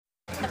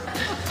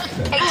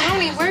Hey,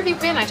 Tony, where have you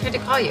been? I tried to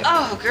call you.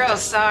 Oh, girl,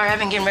 sorry. I've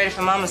been getting ready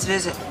for Mama's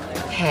visit.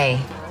 Hey,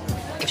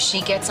 if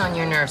she gets on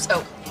your nerves...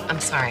 Oh, I'm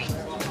sorry.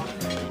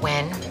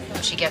 When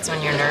she gets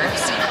on your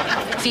nerves,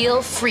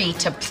 feel free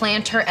to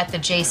plant her at the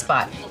J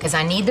spot, because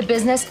I need the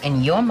business,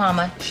 and your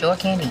mama sure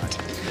can't eat.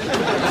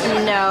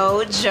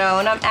 No,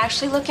 Joan, I'm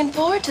actually looking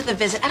forward to the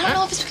visit. I don't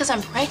know if it's because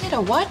I'm pregnant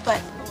or what,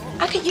 but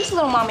I could use a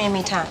little mommy and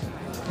me time.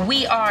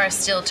 We are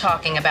still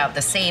talking about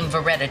the same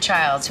Veretta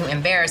Childs who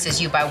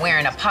embarrasses you by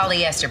wearing a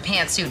polyester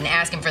pantsuit and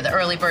asking for the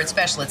early bird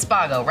special at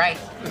Spago, right?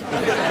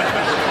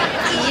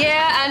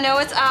 Yeah, I know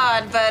it's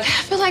odd, but I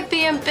feel like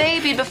being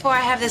babied before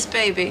I have this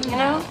baby, you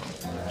know?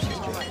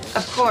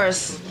 Of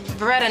course,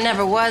 Veretta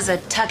never was a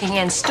tucking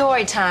in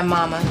story time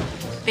mama,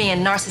 being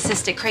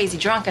narcissistic, crazy,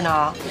 drunk and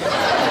all.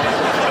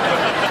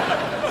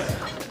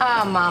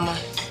 Ah, Mama,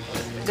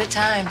 good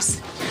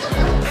times.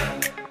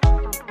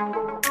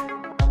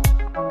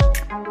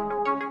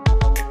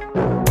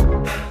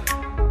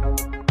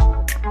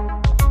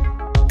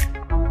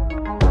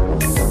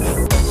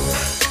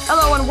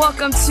 Hello and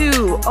welcome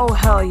to Oh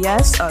Hell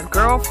Yes, a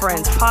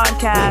Girlfriends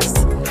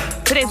podcast.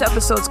 Today's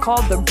episode is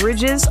called The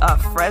Bridges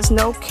of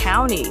Fresno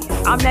County.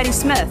 I'm Nettie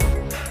Smith.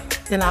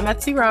 And I'm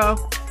Etsy Rowe.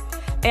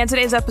 And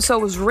today's episode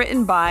was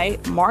written by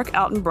Mark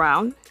Alton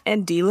Brown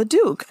and Dee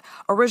LeDuc.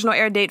 Original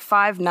air date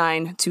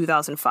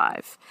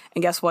 5/9/2005.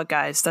 And guess what,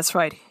 guys? That's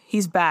right.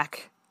 He's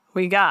back.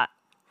 We got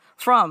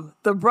from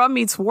the Bruh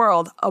Meets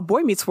World, a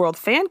Boy Meets World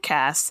fan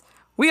cast.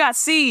 We got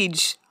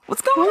Ceej.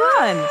 What's going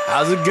on?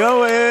 How's it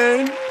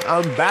going?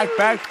 I'm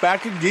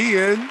back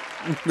again.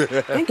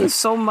 Thank you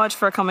so much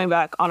for coming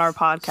back on our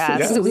podcast.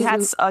 Yes. We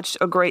had such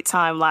a great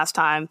time last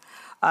time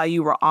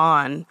you were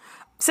on.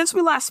 Since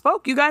we last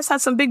spoke, you guys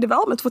had some big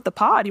developments with the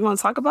pod. You want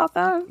to talk about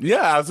that?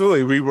 Yeah,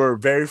 absolutely. We were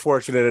very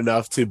fortunate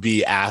enough to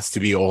be asked to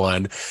be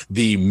on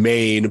the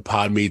main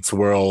Pod Meets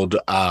World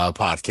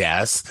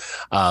podcast.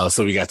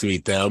 So we got to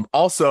meet them.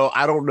 Also,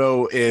 I don't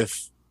know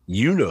if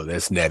you know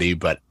this, Nettie,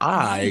 but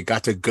I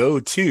got to go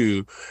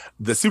to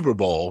the Super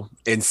Bowl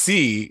and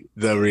see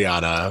the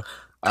Rihanna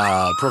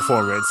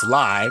performance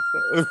live.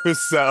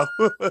 So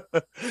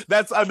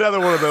that's another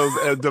one of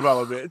those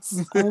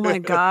developments. Oh my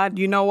God.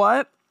 You know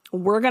what?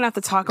 We're going to have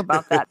to talk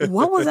about that.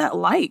 What was that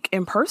like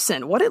in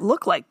person? What did it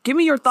look like? Give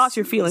me your thoughts,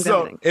 your feelings,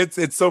 everything.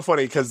 It's so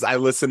funny because I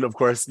listened, of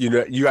course,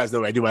 you guys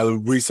know I do my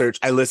research.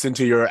 I listened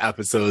to your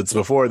episodes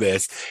before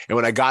this. And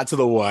when I got to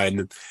the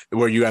one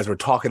where you guys were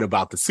talking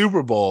about the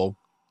Super Bowl,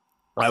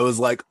 I was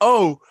like,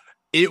 oh,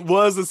 it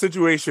was a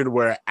situation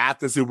where at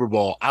the Super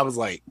Bowl, I was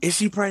like, is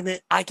she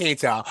pregnant? I can't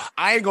tell.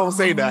 I ain't gonna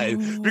say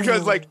nothing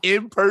because like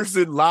in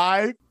person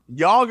live,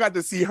 y'all got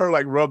to see her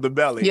like rub the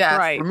belly. Yeah,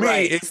 right. For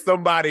me, it's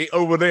somebody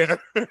over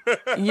there.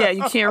 Yeah,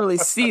 you can't really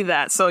see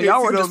that. So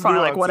y'all were just probably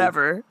like,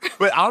 whatever.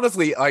 But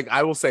honestly, like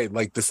I will say,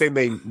 like the same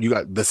thing, you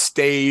got the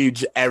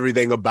stage,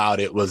 everything about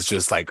it was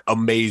just like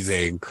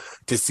amazing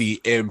to see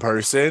in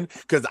person.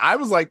 Cause I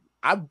was like,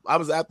 I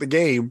was at the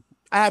game.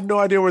 I have no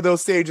idea where those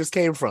stages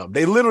came from.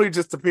 They literally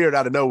just appeared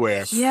out of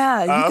nowhere.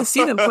 Yeah, you can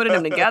see them putting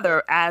them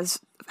together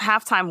as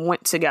halftime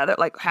went together.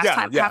 Like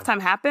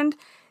halftime happened.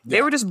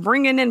 They were just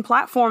bringing in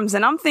platforms.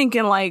 And I'm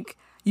thinking like,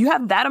 you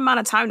have that amount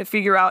of time to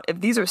figure out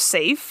if these are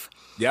safe.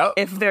 Yep.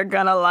 If they're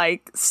gonna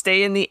like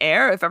stay in the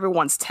air, if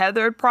everyone's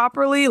tethered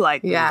properly,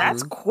 like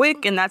that's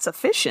quick and that's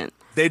efficient.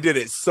 They did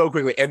it so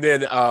quickly. And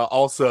then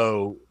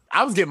also,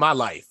 I was getting my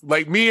life.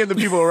 Like me and the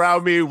people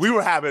around me, we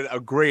were having a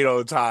great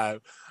old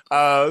time.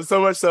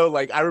 So much so,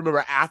 like, I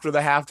remember after the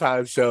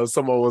halftime show,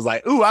 someone was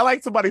like, ooh, I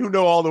like somebody who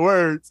know all the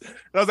words. And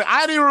I was like, I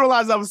didn't even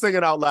realize I was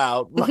singing out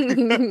loud.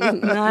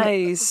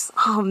 Nice.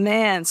 Oh,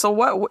 man. So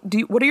what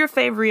are your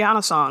favorite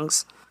Rihanna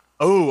songs?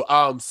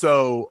 Oh,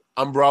 so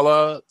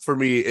Umbrella for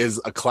me is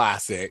a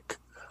classic.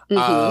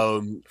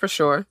 For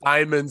sure.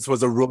 Diamonds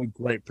was a really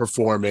great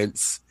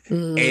performance.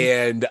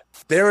 And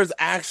there is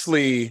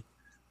actually...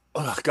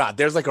 Oh God,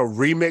 there's like a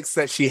remix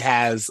that she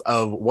has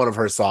of one of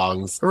her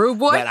songs. Rude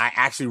Boy? That I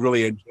actually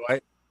really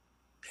enjoy.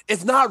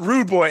 It's not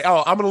Rude Boy. Oh,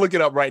 I'm going to look it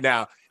up right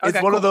now.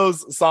 It's one of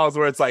those songs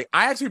where it's like,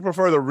 I actually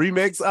prefer the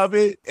remix of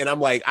it. And I'm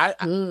like, I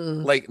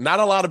like, not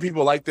a lot of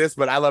people like this,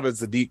 but I love it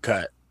as a deep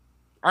cut.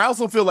 I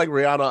also feel like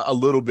Rihanna a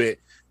little bit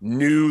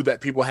knew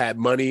that people had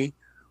money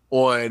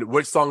on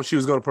which song she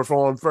was going to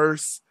perform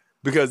first.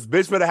 Because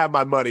Bitch Better Have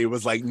My Money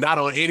was like not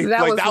on any. That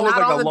like, was that not was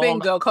like on a the long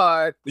bingo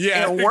card.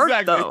 Yeah, It worked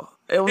exactly. though.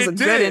 It was a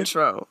good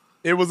intro.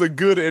 It was a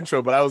good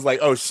intro, but I was like,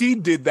 oh, she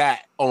did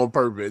that on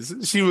purpose.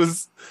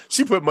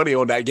 She put money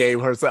on that game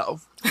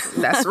herself.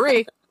 That's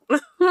Ree.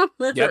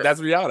 Yeah,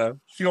 that's Rihanna.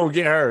 She gonna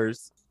get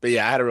hers. But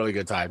yeah, I had a really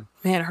good time.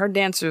 Man, her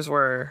dancers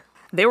were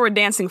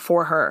dancing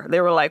for her. They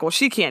were like, well,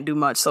 she can't do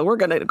much, so we're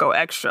going to go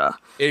extra.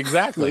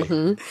 Exactly.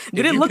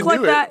 Did it look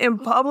like that in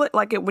public?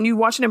 Like when you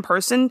watch it in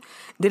person,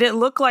 did it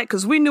look like,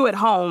 because we knew at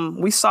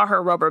home, we saw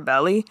her rub her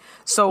belly.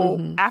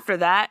 So after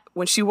that,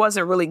 when she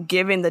wasn't really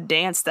giving the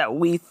dance that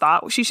we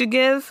thought she should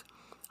give,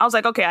 I was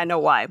like, okay, I know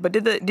why. But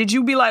did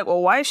you be like,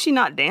 well, why is she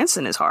not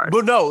dancing as hard?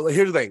 But no,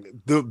 here's the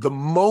thing. The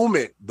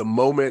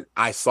moment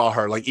I saw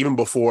her, like even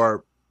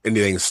before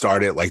anything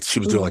started, like she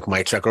was doing like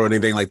mic check or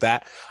anything like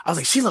that. I was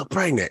like, she looked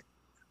pregnant.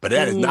 But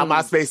that is not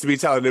my space to be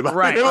telling them.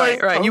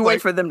 Right. You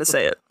wait for them to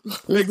say it.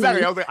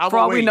 Exactly. I was like, for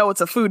all we know,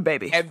 it's a food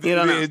baby. And you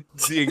don't know.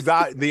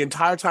 The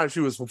entire time she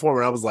was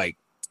performing, I was like,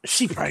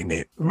 she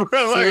pregnant.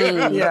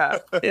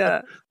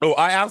 Yeah. Oh,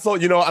 I also,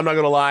 I'm not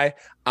gonna lie.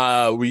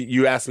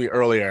 You asked me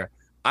earlier.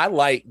 I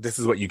like This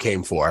Is What You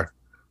Came For.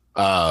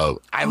 I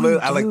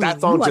like that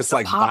song. Just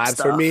like vibes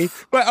stuff for me.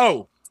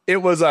 But it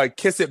was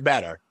Kiss It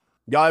Better.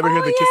 Y'all ever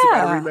hear the Kiss It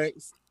Better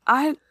remix?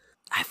 I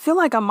feel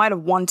like I might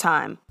have one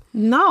time.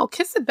 No,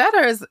 Kiss It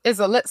Better is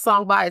a lit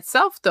song by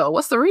itself, though.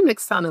 What's the remix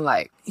sounding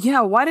like?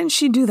 Yeah, why didn't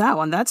she do that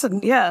one? It's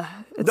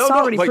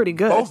already like, pretty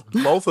good.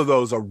 Both of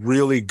those are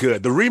really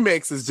good. The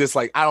remix is just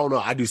like, I don't know,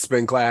 I do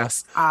spin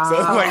class. So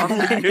it's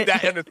like, you hit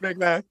that in the spin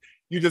class,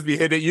 you just be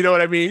hitting it. You know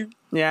what I mean?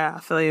 Yeah,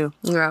 I feel you.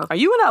 Yeah. Are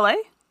you in LA?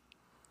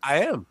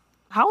 I am.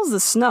 How's the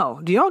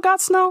snow? Do y'all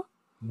got snow?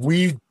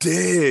 We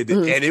did,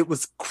 and it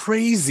was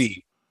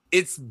crazy.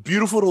 It's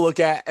beautiful to look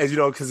at, as you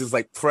know, because it's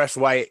like fresh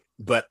white,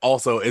 but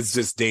also it's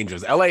just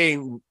dangerous. LA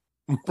ain't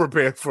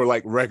prepared for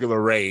like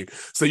regular rain,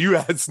 so you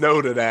add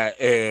snow to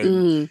that,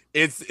 and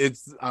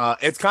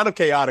it's kind of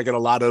chaotic, and a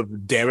lot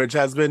of damage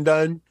has been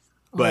done.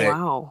 But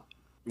wow,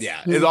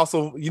 yeah, it's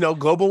also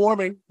global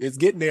warming. It's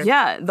getting there.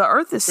 Yeah, the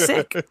Earth is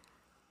sick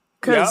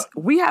because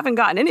we haven't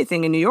gotten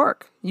anything in New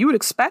York. You would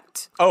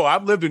expect. Oh,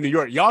 I've lived in New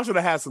York. Y'all should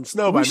have had some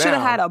snow by now. We should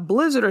have had a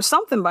blizzard or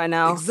something by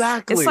now.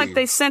 Exactly. It's like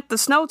they sent the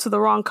snow to the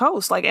wrong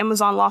coast. Like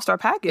Amazon lost our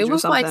package. It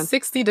was like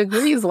 60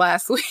 degrees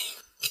last week.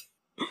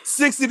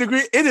 60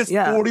 degrees. It is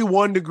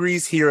 41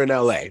 degrees here in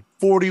LA.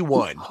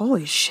 41.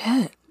 Holy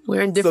shit.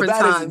 We're in different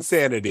times. times. Is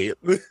insanity.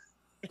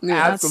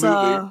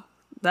 Absolutely.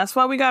 That's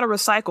why we got to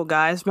recycle,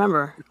 guys.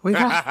 Remember, we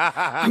got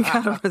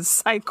to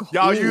recycle.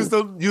 Y'all use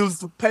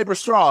the paper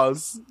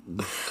straws.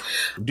 I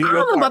don't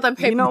know about that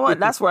paper. You know what?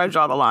 That's where I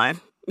draw the line.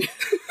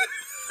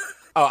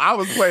 I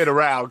was playing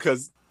around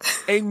because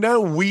ain't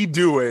none we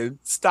doing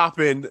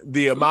stopping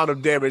the amount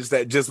of damage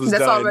that just was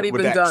done already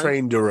with been that done.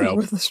 train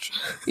derail.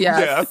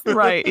 Yeah.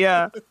 Right.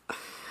 Yeah.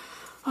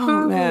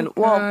 Oh man.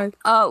 Well,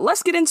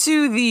 let's get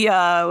into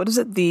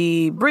the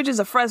the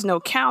bridges of Fresno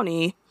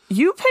County.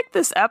 You picked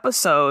this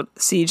episode,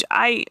 Ceej.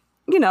 Why'd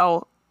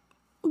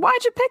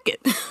you pick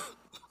it?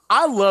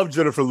 I love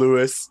Jennifer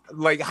Lewis.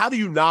 Like, how do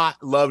you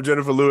not love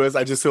Jennifer Lewis?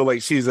 I just feel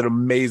like she's an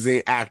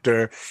amazing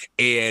actor,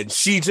 and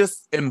she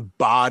just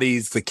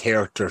embodies the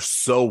character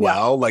so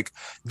well. Like,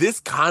 this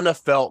kind of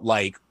felt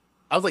like,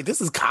 I was like, this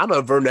is kind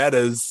of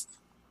Vernetta's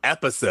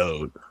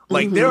episode.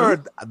 Like, there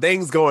are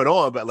things going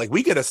on, but like,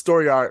 we get a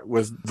story arc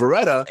with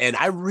Veretta, and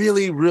I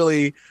really,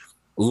 really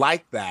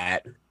like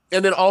that.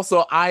 And then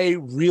also, I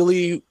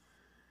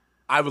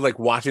was like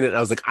watching it, and I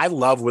was like, I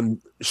love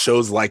when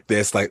shows like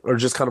this, like, or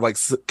just kind of like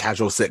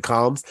casual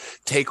sitcoms,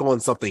 take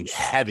on something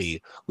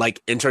heavy,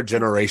 like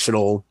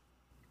intergenerational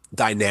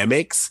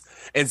dynamics,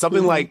 and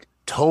something like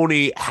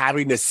Tony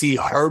having to see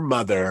her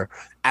mother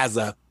as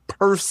a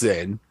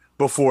person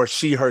before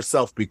she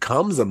herself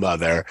becomes a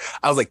mother.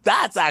 I was like,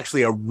 that's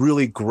actually a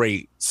really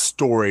great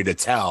story to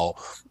tell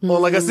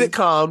on like a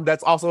sitcom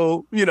that's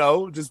also,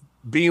 just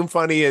being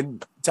funny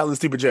and telling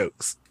stupid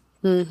jokes.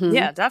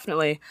 Yeah,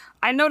 definitely.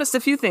 I noticed a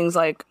few things.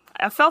 Like,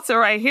 I felt it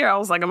right here. I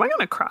was like, am I going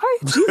to cry?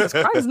 Jesus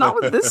Christ, not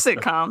with this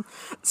sitcom.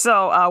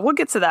 So we'll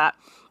get to that.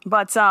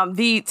 But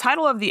the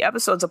title of the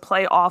episode's a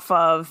play off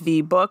of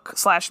the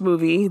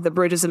book/movie, The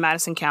Bridges of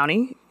Madison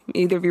County.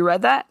 Either of you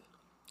read that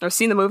or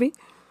seen the movie?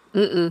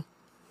 No,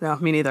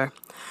 me neither.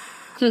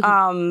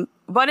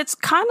 But it's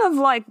kind of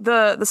like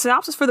the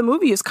synopsis for the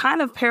movie is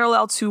kind of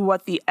parallel to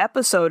what the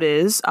episode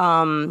is.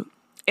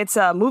 It's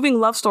a moving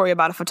love story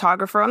about a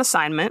photographer on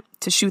assignment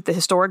to shoot the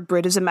historic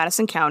bridges in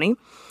Madison County.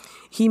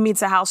 He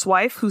meets a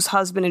housewife whose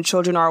husband and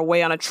children are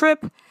away on a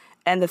trip,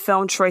 and the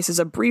film traces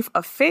a brief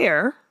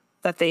affair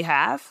that they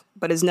have,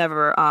 but it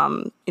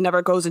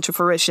never goes into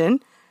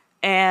fruition.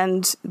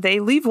 And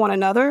they leave one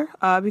another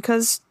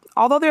because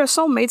although they're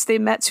soulmates, they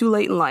met too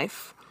late in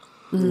life.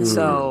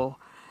 So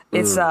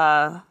it's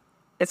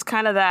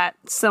kind of that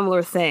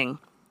similar thing.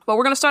 But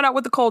we're gonna start out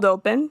with the cold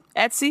open.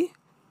 Etsy,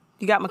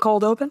 you got my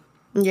cold open?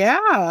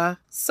 Yeah.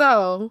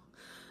 So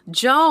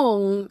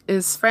Joan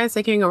is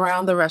franticking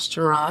around the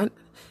restaurant,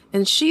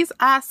 and she's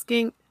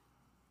asking,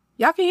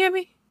 y'all can hear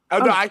me? Oh,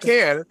 no, I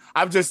can.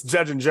 I'm just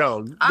judging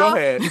Joan. Go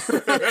ahead.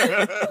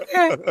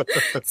 Okay.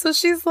 So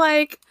she's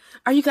like,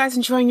 are you guys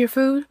enjoying your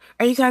food?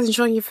 Are you guys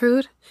enjoying your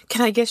food?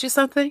 Can I get you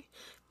something?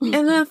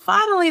 And then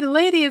finally the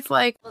lady is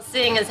like, well,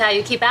 seeing as how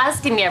you keep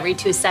asking me every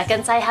 2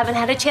 seconds, I haven't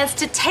had a chance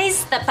to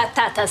taste the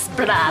patatas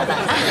bravas.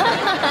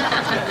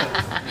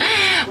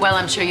 Well,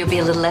 I'm sure you'll be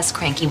a little less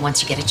cranky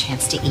once you get a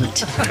chance to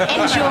eat.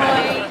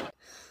 Enjoy.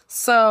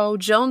 So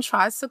Joan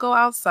tries to go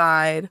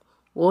outside.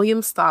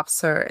 William stops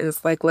her and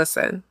is like,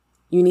 listen,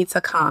 you need to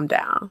calm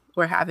down.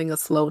 We're having a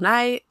slow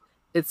night.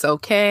 It's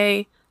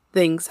okay.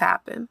 Things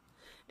happen.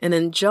 And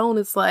then Joan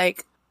is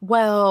like,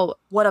 well,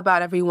 what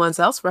about everyone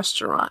else's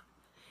restaurant?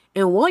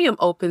 And William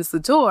opens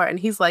the door and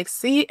he's like,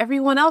 see,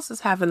 everyone else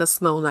is having a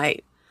slow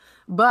night.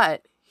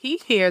 But he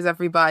hears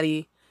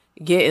everybody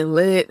getting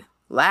lit,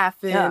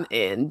 laughing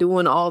and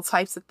doing all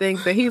types of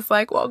things. And he's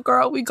like, well,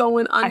 girl, we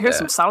going under. I hear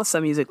some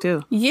salsa music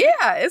too.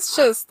 Yeah, it's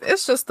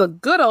just a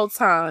good old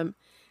time.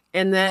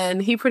 And then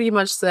he pretty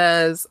much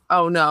says,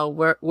 oh no,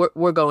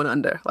 we're going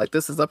under. Like,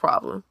 this is a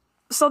problem.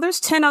 So there's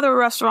 10 other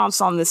restaurants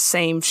on the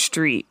same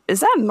street. Is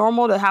that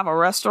normal to have a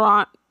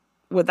restaurant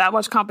with that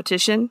much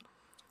competition?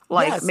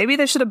 Like, Yes. maybe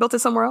they should have built it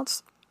somewhere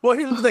else? Well,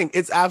 here's the thing.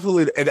 It's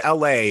absolutely in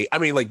LA. I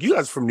mean, like, you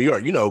guys from New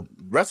York, you know,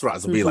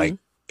 restaurants will be like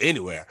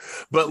anywhere.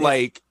 But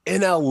like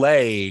in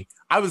LA,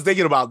 I was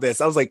thinking about this.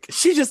 I was like,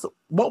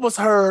 what was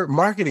her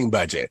marketing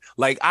budget?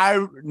 Like,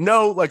 I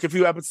know like a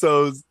few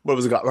episodes, what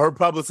was it called? Her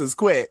publicist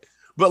quit.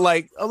 But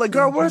like, I'm like,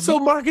 girl, where's your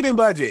marketing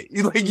budget?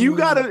 Like, you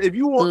gotta, if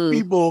you want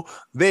people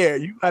there,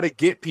 you gotta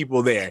get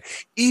people there.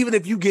 Even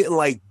if you get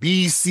like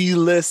BC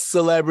list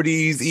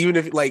celebrities, even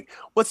if like,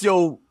 what's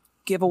your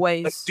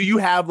Giveaways. like, do you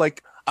have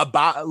like a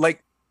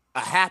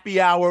happy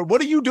hour? What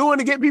are you doing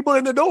to get people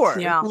in the door?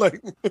 Yeah. Like,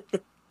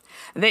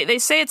 They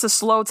say it's a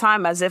slow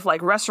time, as if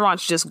like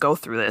restaurants just go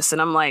through this.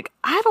 And I'm like,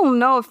 I don't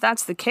know if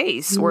that's the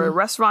case, where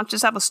restaurants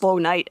just have a slow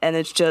night and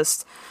it's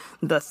just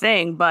the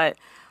thing. But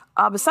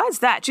besides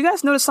that, do you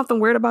guys notice something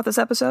weird about this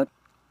episode?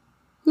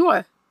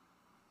 What?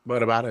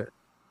 what about it?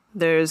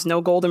 There's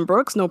no Golden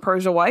Brooks, no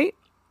Persia White.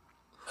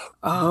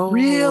 Oh,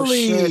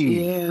 Really? shit,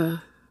 yeah.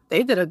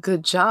 They did a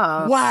good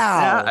job.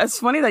 Wow. Yeah, it's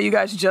funny that you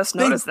guys just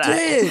They noticed that.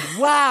 did.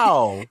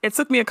 Wow. It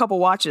took me a couple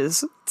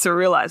watches to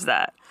realize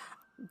that.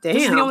 Damn.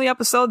 This is the only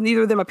episode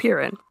neither of them appear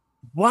in.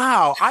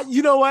 Wow.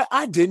 You know what?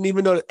 I didn't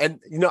even know. And,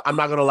 you know, I'm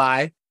not going to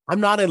lie. I'm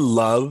not in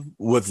love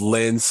with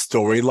Lynn's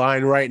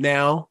storyline right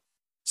now.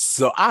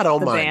 So I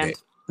don't The mind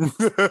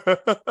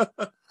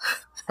it.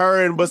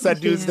 Her and what's that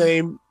dude's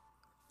name?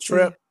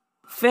 Trip?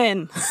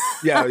 Finn.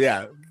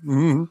 Yeah.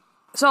 Mhm.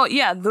 So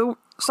yeah,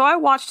 so I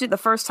watched it the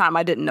first time.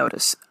 I didn't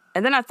notice,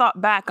 and then I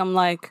thought back. I'm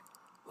like,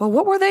 well,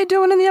 what were they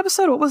doing in the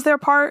episode? What was their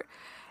part?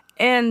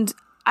 And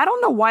I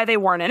don't know why they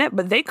weren't in it,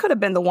 but they could have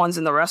been the ones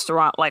in the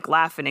restaurant, like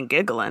laughing and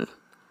giggling.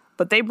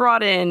 But they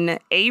brought in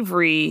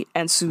Avery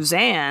and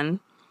Suzanne.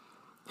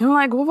 And I'm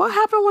like, well, what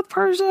happened with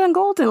Persia and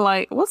Golden?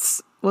 Like,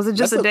 was it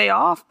just a day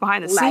off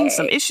behind the scenes?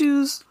 Some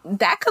issues?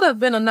 That could have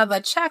been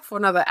another check for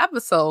another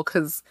episode.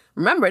 Because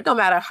remember, it don't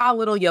matter how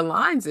little your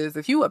lines is.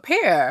 If you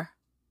appear,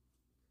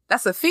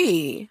 that's a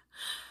fee.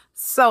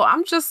 So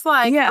I'm just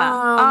like,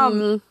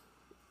 and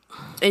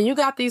you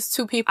got these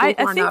two people who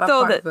are not a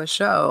part of the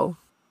show.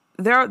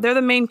 They're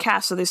the main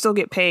cast, so they still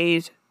get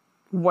paid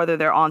whether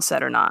they're on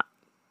set or not.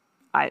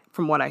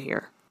 From what I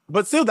hear.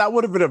 But still, that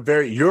would have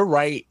been you're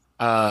right.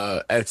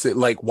 It's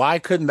like, why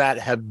couldn't that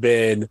have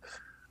been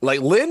like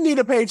Lynn need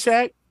a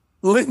paycheck?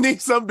 Lynn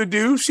needs something to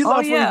do. She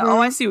loves free food.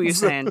 I see what you're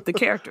saying. The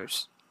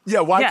characters.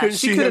 Yeah, why couldn't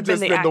she have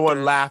just been the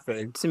one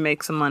laughing to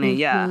make some money?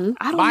 Yeah,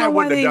 I don't Maya know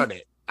why wouldn't have done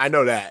it. I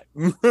know that.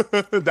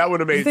 That would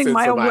have made You think sense.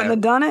 Maya wouldn't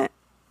have done it?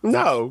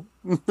 No.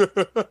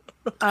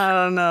 I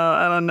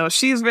don't know.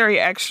 She's very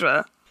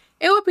extra.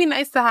 It would be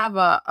nice to have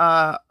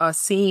a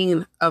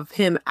scene of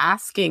him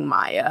asking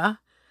Maya.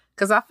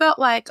 Because I felt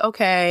like,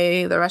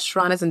 okay, the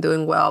restaurant isn't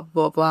doing well,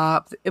 blah,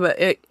 blah. But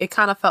it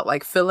kind of felt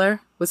like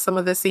filler with some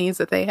of the scenes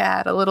that they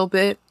had a little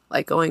bit,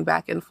 like going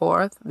back and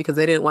forth because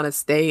they didn't want to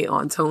stay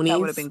on Tony's. That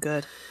would have been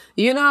good.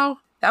 You know,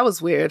 that was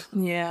weird.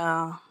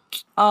 Yeah.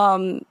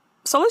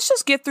 So let's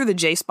just get through the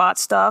J-Spot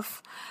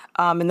stuff,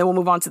 and then we'll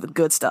move on to the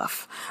good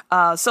stuff.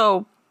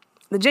 So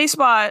the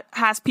J-Spot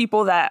has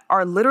people that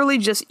are literally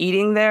just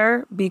eating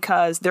there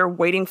because they're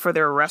waiting for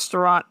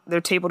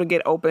their table to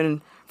get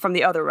open from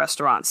the other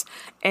restaurants.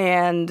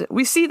 And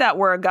we see that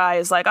where a guy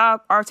is like,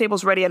 our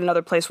table's ready at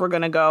another place, we're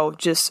going to go,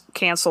 just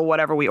cancel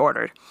whatever we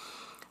ordered.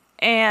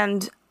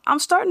 And I'm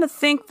starting to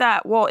think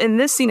that, well, in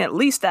this scene at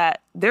least, that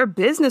their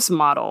business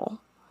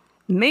model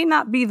may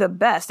not be the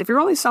best. If you're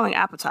only selling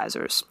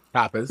appetizers,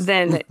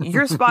 then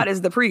your spot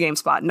is the pregame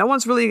spot. No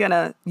one's really going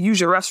to use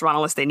your restaurant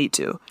unless they need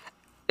to.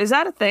 Is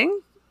that a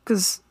thing?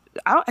 Because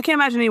I can't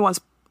imagine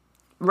anyone's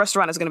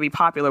restaurant is going to be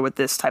popular with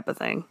this type of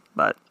thing.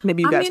 But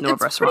maybe you guys know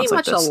of restaurants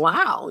like this. It's pretty much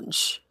a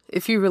lounge,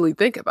 if you really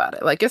think about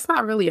it. Like, it's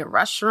not really a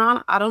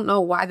restaurant. I don't know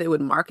why they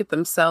would market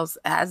themselves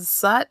as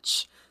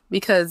such.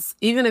 Because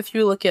even if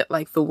you look at,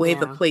 like, the way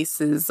the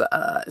place is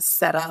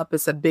set up,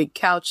 it's a big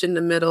couch in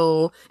the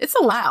middle. It's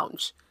a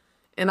lounge.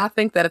 And I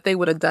think that if they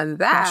would have done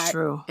that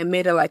and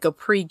made it like a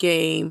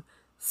pregame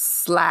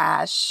 /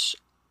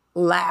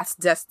 last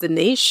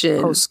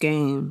destination.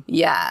 Post-game.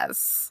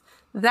 Yes.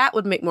 That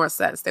would make more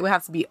sense. They would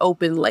have to be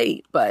open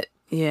late, but...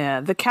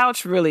 Yeah, the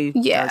couch really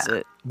does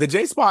it. The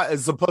J-Spot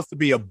is supposed to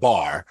be a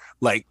bar.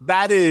 Like,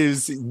 that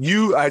is,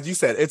 as you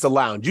said, it's a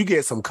lounge. You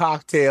get some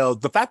cocktails.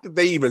 The fact that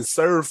they even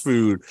serve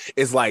food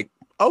is like,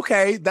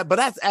 okay, but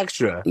that's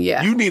extra.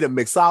 Yeah. You need a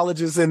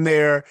mixologist in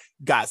there,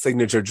 got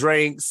signature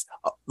drinks,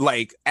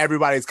 like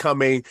everybody's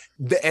coming.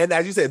 And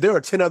as you said, there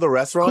are 10 other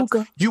restaurants.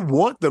 Hookah. You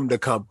want them to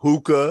come.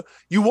 Hookah.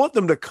 You want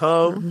them to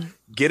come,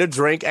 get a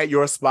drink at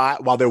your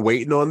spot while they're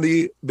waiting on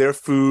their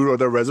food or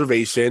their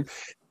reservation.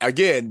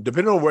 again,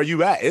 depending on where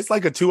you at, it's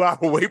like a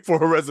 2-hour wait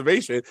for a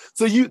reservation.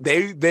 So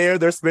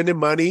they're spending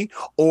money,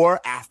 or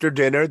after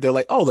dinner, they're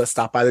like, oh, let's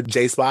stop by the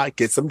J spot,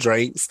 get some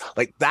drinks.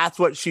 Like, that's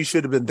what she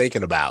should have been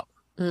thinking about.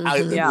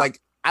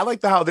 I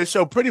like how this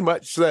show pretty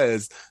much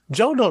says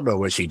Joan don't know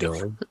what she's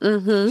doing.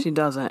 She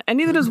doesn't. And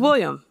neither does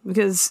William,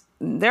 because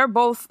they're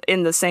both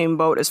in the same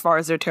boat as far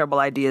as their terrible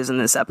ideas in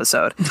this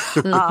episode.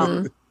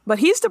 But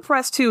he's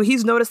depressed too.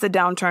 He's noticed the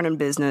downturn in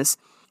business.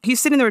 He's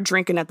sitting there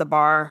drinking at the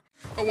bar.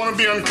 I want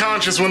to be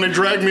unconscious when they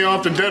drag me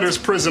off to debtor's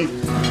prison.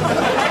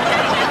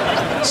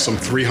 Some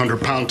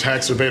 300-pound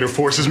tax evader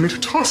forces me to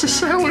toss a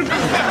salad.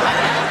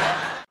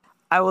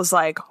 I was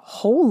like,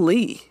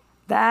 holy,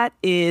 that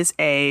is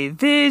a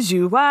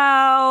visual.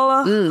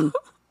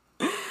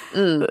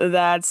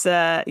 That's, that's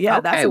a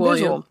William.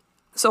 visual.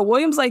 So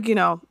William's like,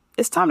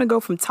 it's time to go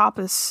from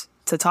topless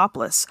to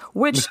topless,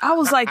 which I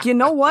was like, you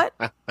know what?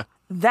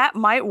 That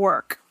might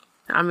work.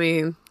 I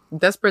mean,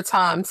 desperate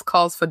times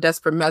calls for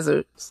desperate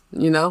measures,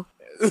 Yeah.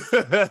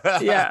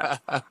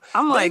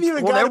 I'm like,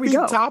 even well, there we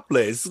go.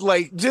 Topless.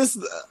 Like, just,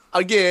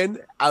 again,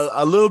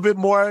 a little bit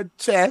more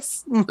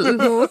chest.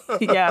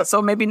 Yeah,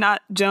 so maybe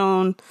not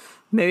Joan.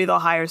 Maybe they'll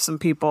hire some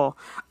people.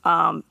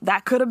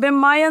 That could have been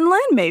Maya and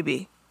Lynn,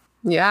 maybe.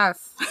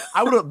 Yes.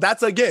 I would have,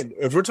 that's again,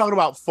 if we're talking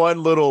about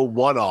fun little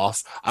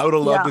one-offs, I would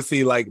have loved to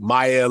see like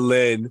Maya and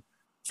Lynn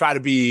try to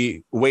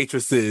be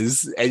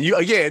waitresses. And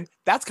again,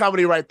 that's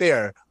comedy right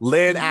there.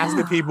 Lynn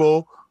asking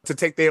people to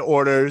take their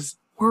orders.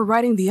 We're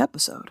writing the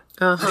episode.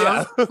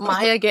 Yeah.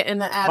 Maya getting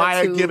the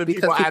attitude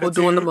because people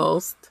doing the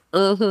most.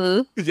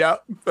 Yeah.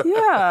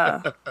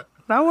 Yeah.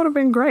 That would have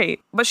been great.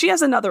 But she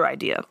has another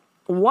idea.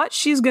 What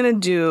she's going to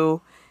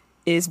do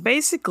is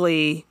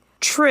basically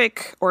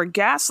trick or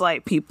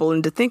gaslight people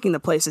into thinking the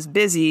place is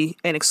busy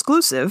and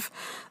exclusive,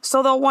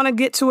 so they'll want to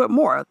get to it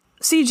more.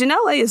 Ceej, in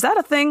LA, is that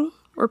a thing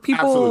where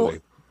people...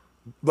 Absolutely.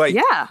 Like,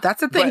 yeah.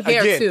 That's a thing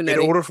here, again, too, in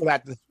Nettie. order for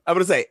that, I'm going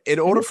to say, in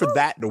order for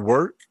that to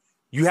work,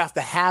 you have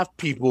to have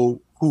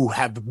people who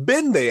have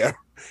been there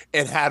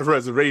and had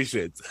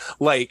reservations.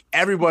 Like,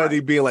 everybody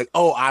being like,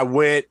 oh, I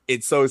went,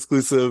 it's so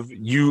exclusive,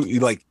 you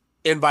like,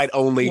 invite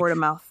only. Word of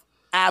mouth.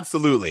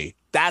 Absolutely.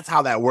 That's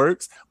how that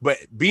works. But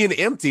being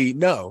empty,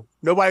 no.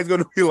 Nobody's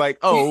going to be like,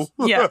 oh.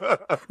 Yeah.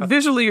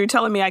 Visually, you're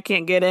telling me I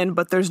can't get in,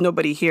 but there's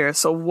nobody here.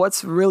 So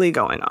what's really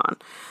going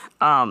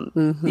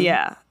on?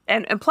 Yeah.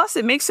 And plus,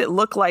 it makes it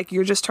look like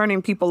you're just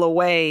turning people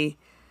away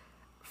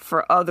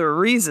for other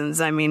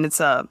reasons. I mean, it's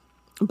a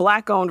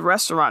Black-owned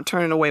restaurant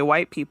turning away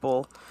white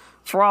people.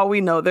 For all we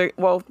know,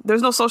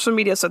 there's no social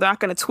media, so they're not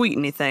going to tweet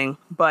anything.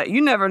 But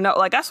you never know.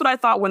 Like, that's what I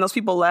thought when those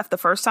people left the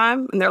first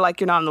time. And they're like,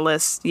 you're not on the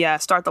list. Yeah,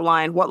 start the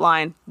line. What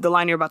line? The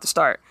line you're about to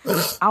start.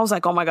 I was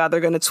like, oh my God,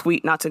 they're going to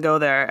tweet not to go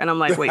there. And I'm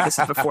like, wait, this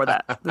is before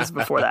that. This is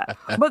before that.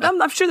 But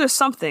I'm sure there's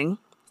something.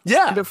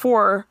 Yeah.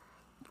 Before,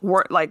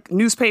 like,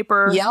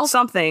 newspaper, Yelp?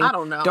 something. I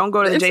don't know. Don't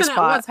go to the J internet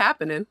spot. What's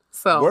happening?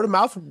 So Word of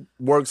mouth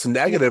works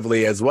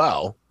negatively as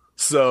well.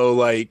 So,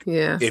 like,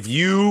 if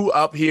you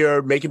up here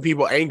making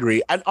people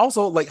angry, and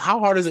also, like, how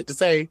hard is it to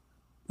say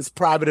it's a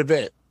private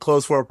event,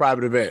 closed for a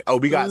private event? Oh,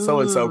 we got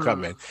so-and-so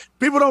coming.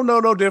 People don't know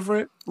no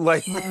different.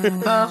 Like,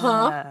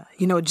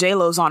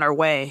 J-Lo's on her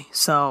way,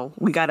 so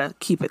we got to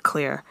keep it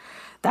clear.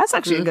 That's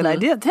actually a good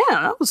idea.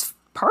 Damn, that was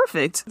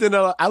perfect.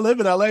 I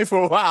live in LA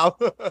for a while.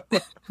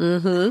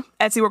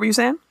 Etsy, what were you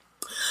saying?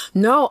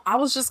 No, I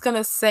was just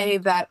gonna say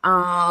that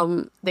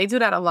they do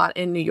that a lot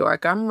in New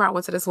York. I remember I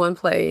went to this one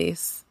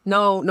place,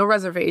 no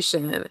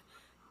reservation,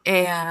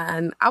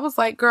 and I was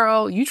like,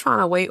 "Girl, you trying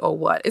to wait or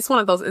what?" It's one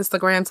of those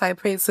Instagram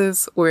type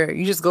places where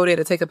you just go there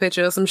to take a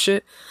picture of some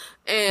shit,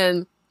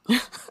 and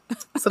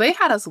so they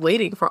had us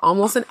waiting for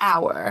almost an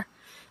hour,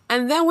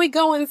 and then we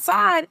go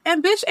inside,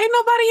 and bitch, ain't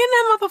nobody in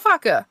that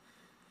motherfucker.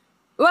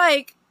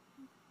 Like,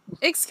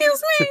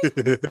 excuse me?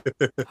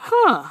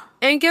 Huh.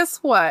 And guess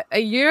what? A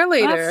year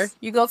later,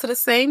 you go to the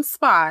same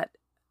spot,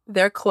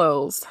 they're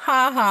closed.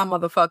 Ha ha,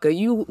 motherfucker.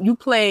 You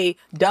play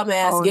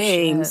dumbass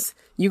games. Shit.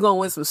 You gonna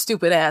win some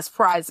stupid ass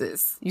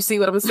prizes. You see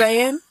what I'm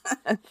saying?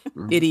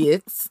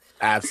 Idiots.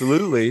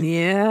 Absolutely.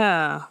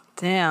 Yeah.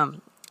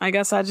 Damn. I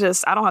guess I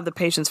don't have the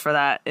patience for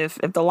that. If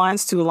the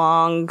line's too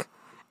long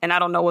and I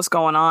don't know what's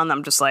going on,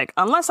 I'm just like,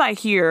 unless I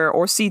hear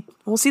or see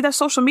their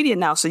social media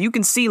now, so you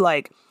can see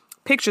like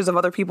pictures of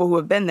other people who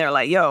have been there,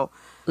 like, yo,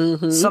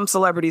 some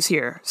celebrities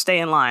here, stay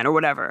in line or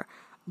whatever.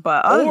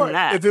 But other than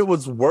that, if it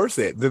was worth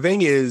it, the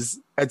thing is,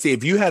 I'd say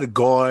if you had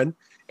gone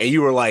and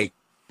you were like,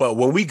 but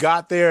when we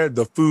got there,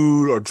 the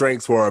food or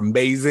drinks were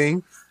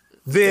amazing,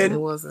 then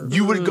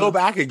you would go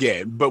back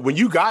again. But when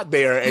you got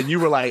there and you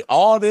were like,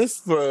 all this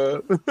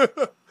for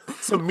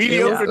some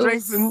mediocre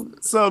drinks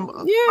and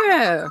some...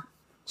 Yeah.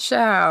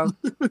 Child,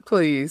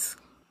 please.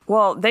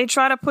 Well, they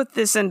try to put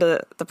this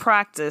into the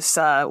practice.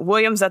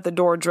 William's at the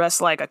door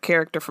dressed like a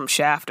character from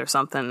Shaft or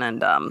something.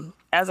 And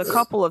as a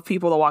couple of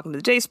people that walk into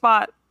the J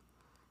spot,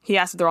 he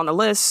asks if they're on the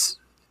list.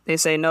 They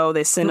say no.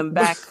 They send him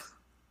back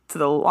to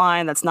the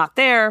line that's not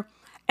there.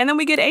 And then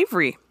we get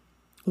Avery,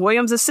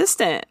 William's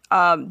assistant.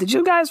 Did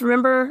you guys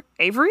remember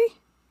Avery?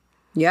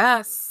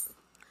 Yes.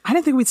 I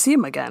didn't think we'd see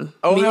him again.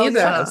 Oh, Me hell neither.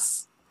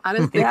 yes. I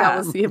didn't think I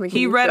would see him again.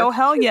 He read either. "Oh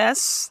Hell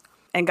Yes"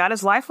 and got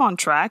his life on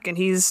track, and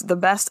he's the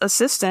best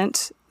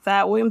assistant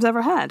that Williams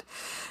ever had.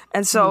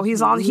 And so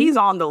he's on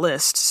the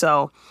list.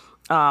 So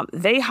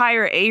they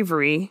hire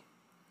Avery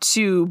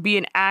to be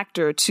an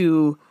actor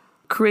to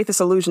create this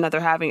illusion that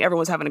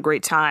everyone's having a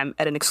great time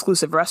at an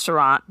exclusive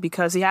restaurant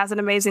because he has an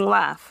amazing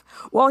laugh.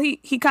 Well, he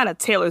kind of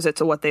tailors it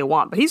to what they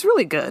want, but he's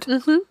really good.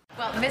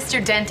 Well,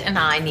 Mr. Dent and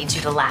I need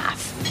you to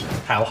laugh.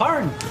 How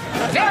hard?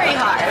 Very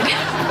hard.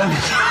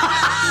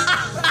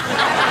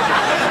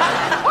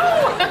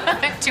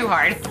 Woo! Too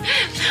hard.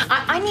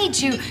 I need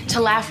you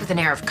to laugh with an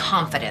air of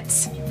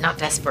confidence, not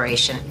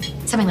desperation.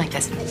 Something like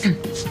this.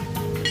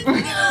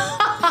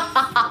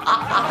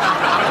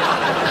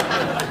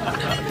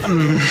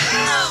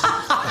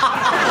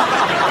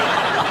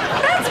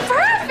 That's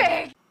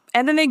perfect.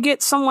 And then they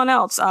get someone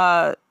else.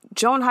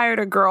 Joan hired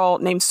a girl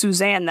named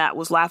Suzanne that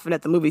was laughing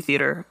at the movie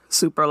theater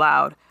super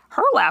loud.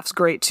 Her laugh's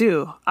great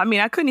too. I mean,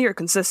 I couldn't hear it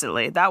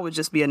consistently. That would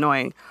just be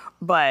annoying.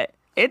 But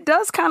it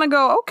does kind of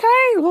go,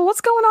 okay, well,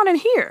 what's going on in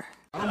here?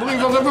 I don't believe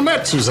I've ever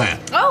met Suzanne.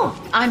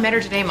 Oh, I met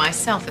her today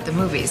myself at the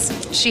movies.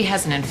 She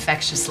has an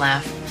infectious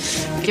laugh.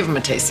 Give him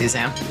a taste,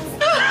 Suzanne.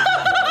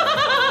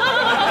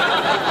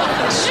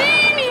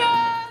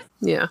 Genius!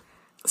 Yeah.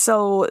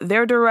 So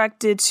they're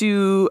directed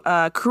to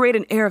create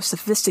an air of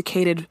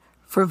sophisticated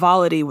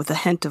frivolity with a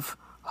hint of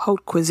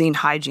haute cuisine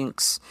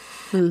hijinks.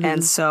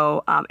 And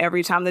so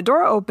every time the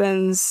door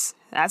opens,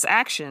 that's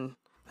action.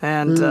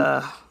 And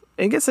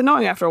it gets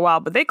annoying after a while,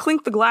 but they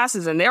clink the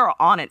glasses and they're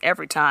on it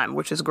every time,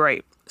 which is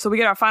great. So we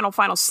get our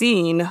final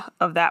scene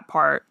of that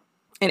part.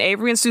 And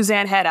Avery and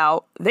Suzanne head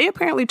out. They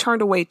apparently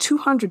turned away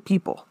 200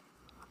 people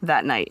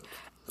that night.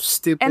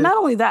 Stupid. And not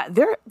only that,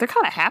 they're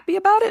kind of happy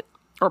about it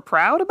or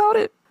proud about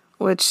it,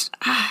 which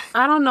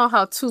I don't know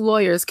how two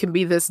lawyers can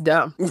be this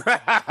dumb.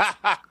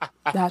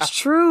 that's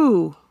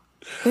true.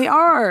 They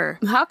are.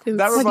 How can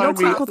That two reminds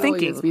me- critical lawyers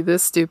thinking. be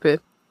this stupid?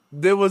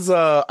 There was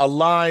a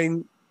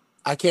line,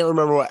 I can't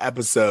remember what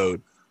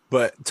episode,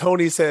 but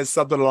Tony says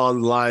something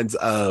along the lines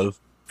of,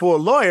 for a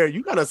lawyer,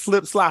 you gotta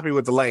slip sloppy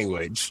with the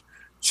language.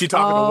 She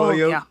talking to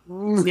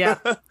William. Yeah.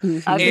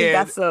 I think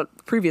that's the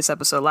previous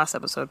episode, last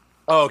episode.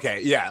 Oh,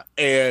 okay, yeah.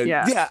 And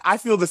Yeah. yeah, I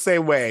feel the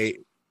same way.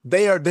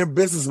 Their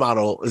business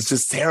model is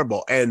just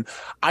terrible. And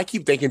I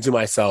keep thinking to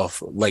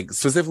myself, like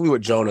specifically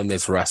with Joan in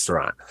this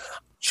restaurant,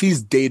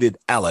 she's dated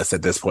Ellis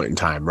at this point in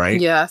time, right?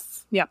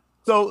 Yes. Yeah.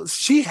 So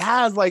she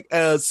has like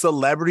a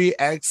celebrity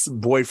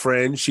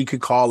ex-boyfriend she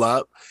could call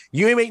up.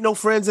 You ain't make no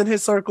friends in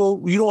his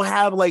circle. You don't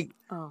have like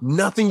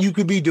nothing you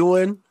could be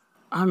doing.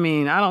 I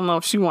mean, I don't know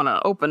if she want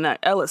to open that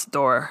Ellis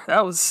door.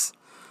 That was...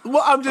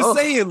 Well, I'm just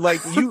saying, like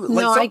you,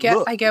 like No, I get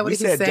what we he's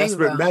said saying,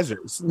 desperate though.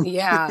 measures.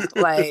 Yeah,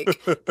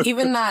 like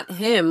even not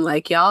him.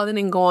 Like y'all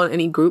didn't go on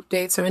any group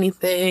dates or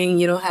anything.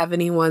 You don't have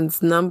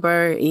anyone's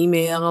number,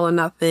 email, or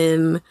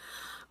nothing.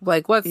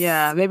 Like what's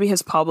Yeah, maybe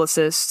his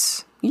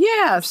publicist.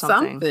 yeah,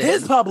 something. something.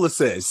 His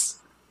publicist.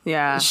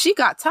 Yeah. She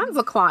got tons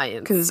of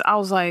clients. Because I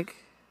was like...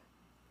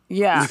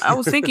 Yeah, I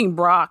was thinking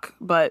Brock,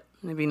 but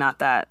maybe not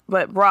that.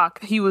 But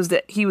Brock, he was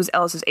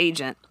Ellis's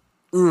agent.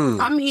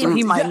 I mean, So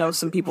he might know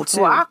some people too.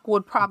 Brock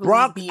would probably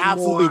Brock be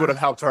absolutely more- would have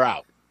helped her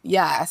out.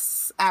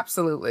 Yes,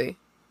 absolutely.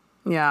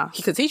 Yeah.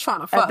 Because he's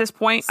trying to fuck. At this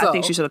point, I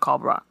think she should have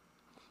called Brock.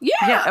 Yeah.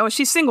 Yeah, and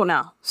she's single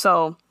now,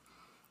 so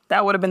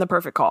that would have been the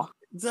perfect call.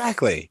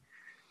 Exactly.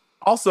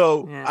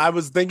 Also, Yeah. I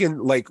was thinking,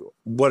 like,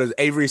 what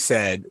Avery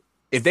said,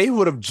 if they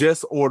would have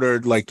just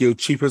ordered, like, your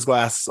cheapest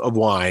glass of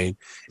wine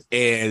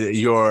and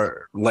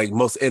your, like,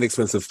 most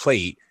inexpensive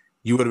plate,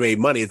 you would have made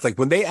money. It's like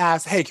when they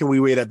ask, hey, can we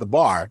wait at the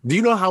bar? Do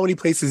you know how many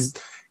places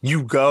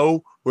you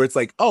go where it's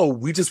like, oh,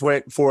 we just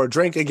went for a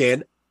drink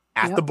again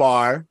at the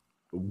bar,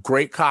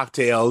 great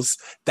cocktails.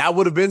 That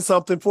would have been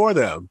something for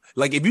them.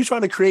 Like, if you're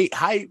trying to create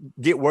hype,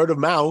 get word of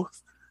mouth,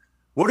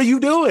 what are you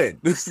doing?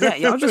 Yeah,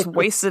 y'all just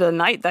wasted a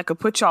night that could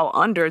put y'all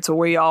under to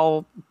where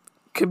y'all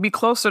could be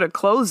closer to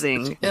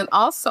closing And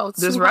also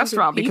this 200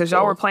 restaurant because y'all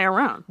people. were playing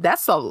around.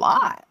 That's a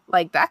lot.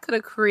 Like that could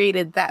have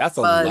created that That's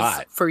a buzz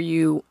lot. for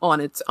you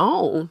on its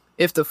own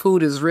if the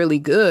food is really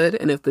good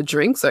and if the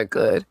drinks are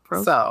good.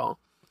 Gross. So,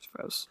 It's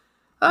gross.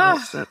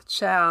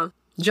 child,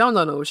 Joan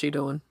don't know what she's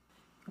doing.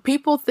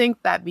 People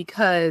think that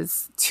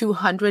because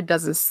 200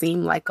 doesn't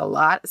seem like a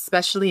lot,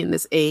 especially in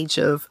this age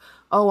of,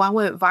 oh, I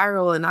went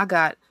viral and I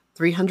got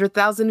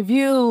 300,000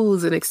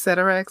 views and et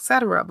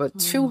cetera, but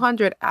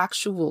 200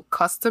 actual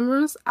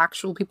customers,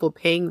 actual people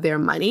paying their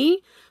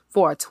money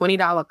for a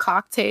 $20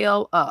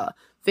 cocktail, a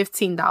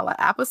 $15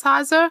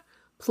 appetizer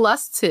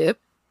plus tip,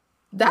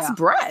 that's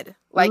bread,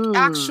 like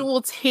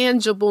actual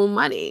tangible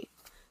money.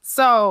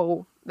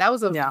 So that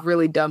was a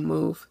really dumb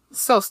move.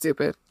 So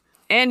stupid.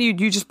 And you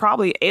just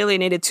probably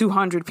alienated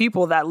 200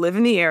 people that live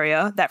in the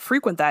area, that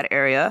frequent that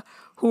area,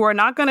 who are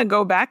not going to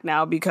go back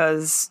now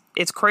because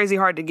it's crazy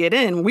hard to get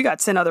in. We got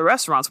 10 other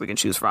restaurants we can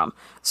choose from.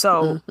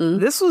 So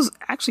this was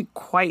actually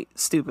quite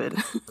stupid.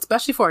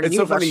 Especially for a It's new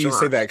so funny restaurant. you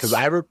say that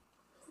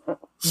because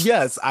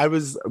Yes,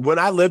 when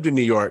I lived in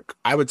New York,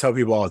 I would tell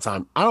people all the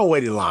time, I don't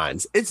wait in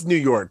lines. It's New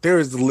York. There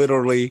is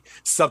literally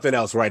something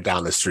else right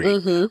down the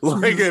street.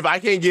 Like if I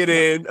can't get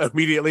in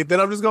immediately,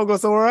 then I'm just gonna go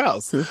somewhere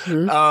else.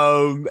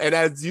 And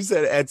as you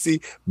said,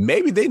 Etsy,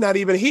 maybe they're not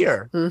even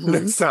here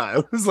next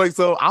time. It's like,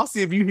 so I'll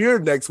see if you're here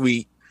next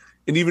week,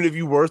 and even if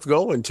you're worth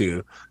going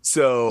to.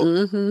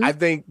 So I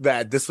think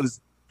that this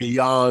was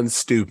beyond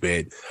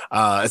stupid,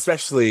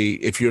 especially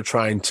if you're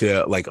trying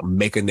to like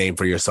make a name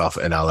for yourself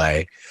in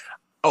LA.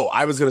 Oh,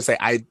 I was going to say,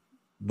 I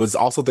was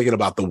also thinking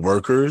about the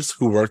workers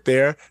who work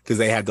there because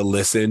they had to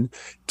listen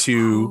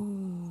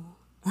to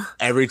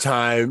every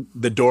time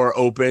the door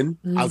opened.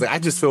 I was like, I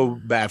just feel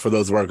bad for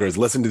those workers.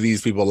 Listen to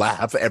these people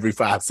laugh every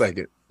 5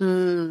 seconds.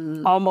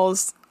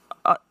 Almost,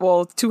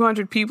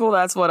 200 people.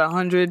 That's what,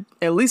 100,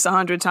 at least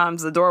 100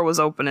 times the door was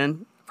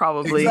opening.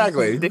 Probably.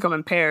 Exactly. They come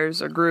in pairs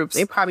or groups.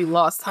 They probably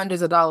lost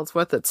hundreds of dollars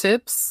worth of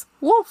tips.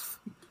 Woof.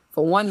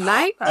 For one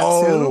night.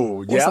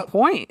 Oh, yeah. What's the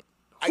point?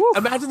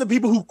 Imagine the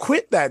people who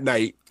quit that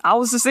night. I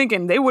was just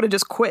thinking they would have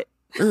just quit.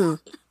 Like,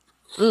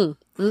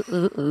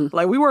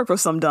 we work for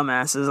some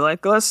dumbasses.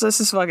 Like, let's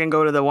just fucking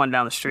go to the one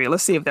down the street.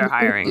 Let's see if they're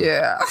hiring.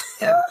 Yeah.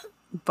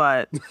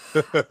 But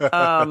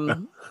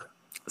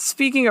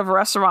speaking of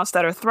restaurants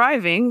that are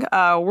thriving,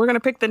 we're going to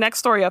pick the next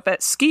story up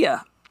at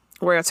Skia,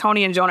 where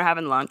Tony and Joan are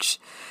having lunch.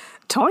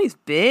 Tony's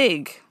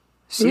big.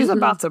 She's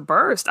about to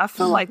burst. I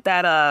feel like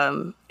that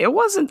her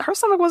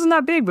stomach wasn't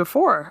that big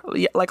before,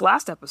 like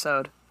last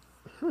episode.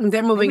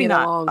 They're moving Maybe it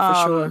not. along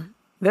for sure.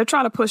 They're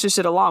trying to push this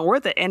shit along. We're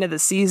at the end of the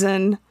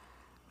season.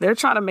 They're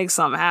trying to make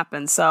something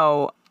happen.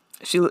 So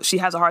she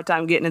has a hard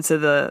time getting into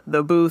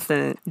the booth,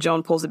 and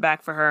Joan pulls it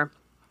back for her.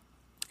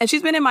 And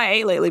she's been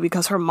MIA lately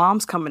because her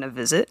mom's coming to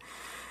visit,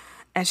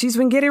 and she's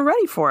been getting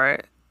ready for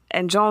it.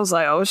 And Joan's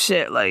like, oh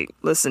shit, like,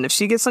 listen, if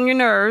she gets on your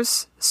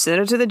nerves, send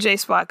her to the J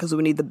spot because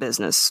we need the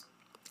business,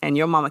 and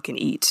your mama can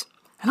eat.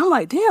 And I'm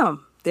like,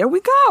 damn, there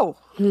we go.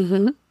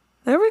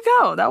 There we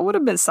go. That would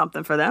have been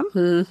something for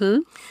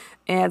them.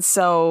 And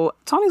so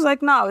Tony's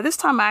like, no, this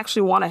time I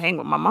actually want to hang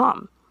with my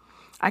mom.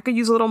 I could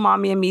use a little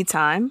mommy and me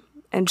time.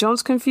 And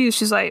Joan's confused.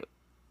 She's like,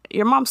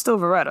 your mom's still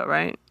Veretta,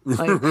 right?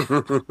 Like,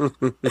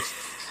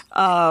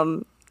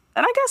 and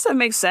I guess that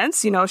makes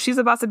sense. You know, she's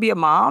about to be a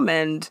mom,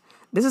 and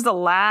this is the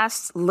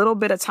last little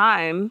bit of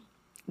time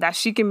that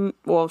she can,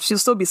 well, she'll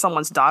still be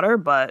someone's daughter,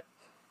 but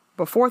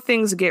before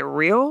things get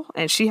real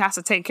and she has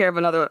to take care of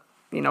another,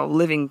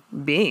 living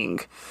being.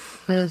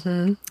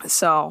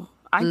 So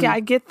I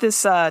get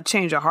this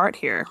change of heart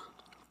here.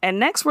 And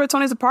next, we're at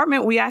Tony's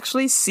apartment. We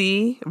actually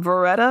see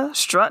Veretta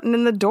strutting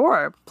in the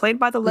door, played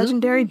by the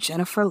legendary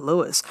Jennifer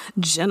Lewis.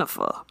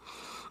 Jennifer.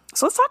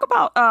 So let's talk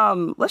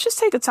about, let's just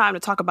take the time to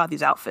talk about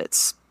these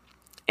outfits.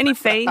 Any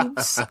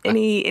faves?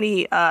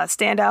 any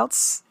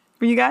standouts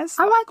for you guys?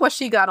 I like what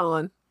she got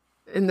on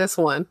in this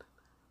one.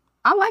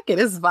 I like it.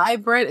 It's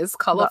vibrant. It's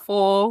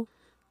colorful.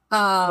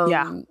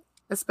 Yeah.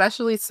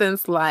 Especially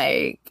since,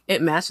 like,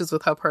 it matches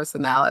with her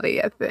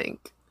personality, I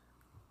think.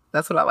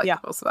 That's what I like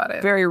most about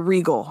it. Very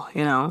regal,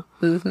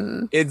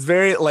 It's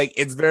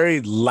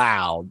very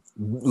loud,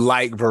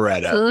 like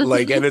Veretta.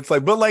 Like, and it's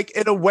like, but like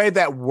in a way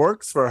that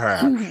works for her.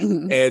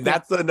 And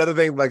that's another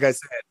thing, like I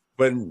said,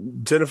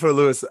 when Jennifer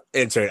Lewis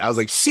entered, I was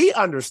like, she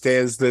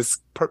understands this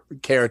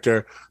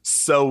character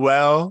so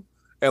well.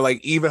 And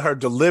like even her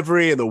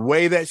delivery and the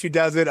way that she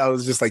does it, I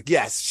was just like,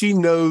 yes, she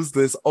knows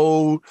this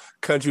old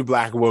country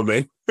black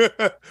woman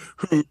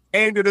who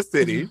came to the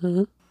city.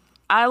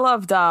 I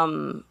loved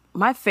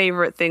my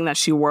favorite thing that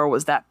she wore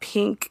was that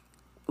pink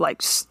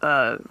like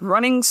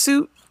running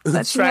suit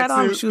that she had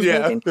on. She was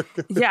making.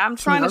 Yeah, I'm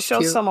trying to show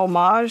cute. Some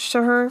homage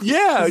to her.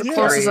 Yeah, As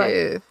close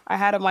as I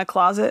had in my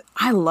closet.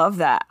 I love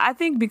that. I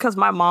think because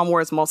my mom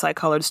wears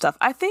multicolored stuff,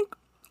 I think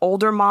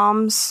older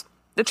moms,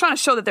 they're trying to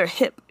show that they're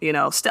hip,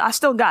 I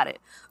still got it.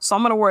 So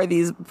I'm going to wear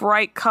these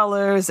bright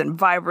colors and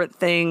vibrant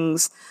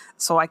things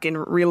so I can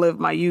relive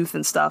my youth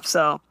and stuff.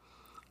 So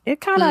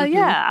it kind of,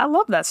 I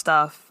love that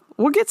stuff.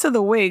 We'll get to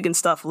the wig and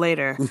stuff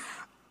later.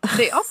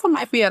 They also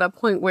might be at a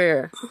point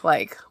where,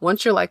 like,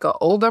 once you're like an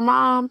older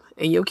mom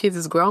and your kids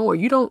is grown, where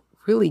you don't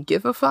really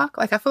give a fuck.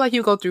 Like, I feel like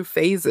you go through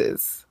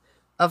phases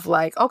of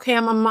like, okay,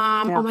 I'm a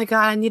mom. Yeah. Oh my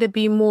God, I need to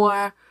be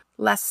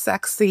less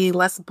sexy,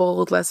 less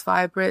bold, less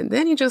vibrant.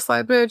 Then you just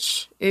like,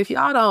 bitch, if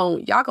y'all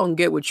gonna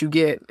get what you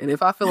get. And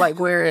if I feel like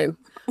wearing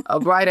a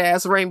bright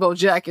ass rainbow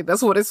jacket,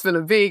 that's what it's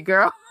finna be,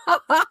 girl.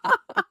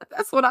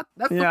 That's the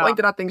point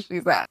that I think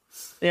she's at.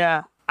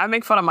 Yeah. I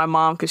make fun of my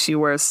mom because she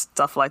wears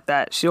stuff like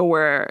that. She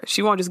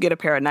won't just get a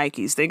pair of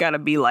Nikes. They got to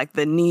be like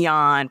the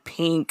neon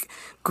pink,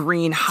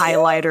 green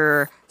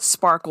highlighter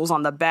sparkles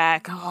on the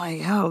back. I'm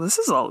like, yo, this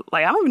is I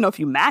don't even know if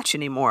you match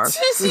anymore.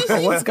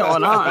 What's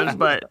going on?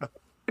 But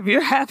if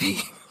you're happy.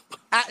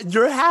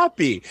 You're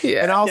happy.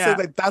 Yeah. And I'll say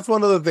that that's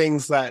one of the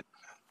things that,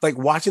 like,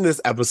 watching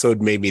this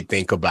episode made me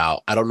think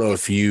about. I don't know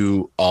if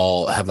you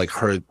all have like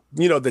heard,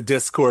 the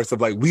discourse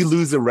of like we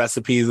losing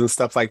recipes and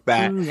stuff like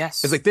that.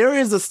 Yes. It's like there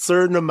is a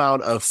certain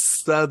amount of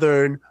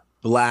Southern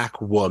Black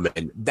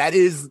woman that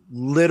is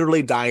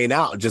literally dying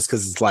out just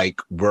because it's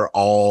like we're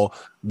all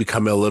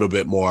becoming a little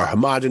bit more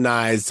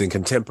homogenized and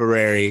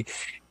contemporary.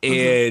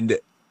 And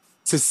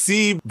to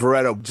see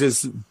Beretta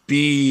just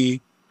be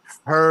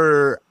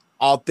her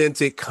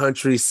authentic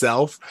country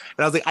self,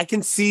 and I was like, I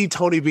can see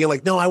Tony being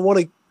like, no, I want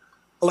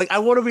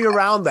to be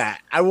around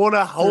that. I want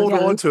to hold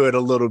on to it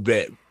a little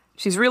bit.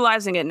 She's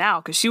realizing it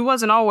now because she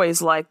wasn't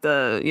always like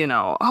the,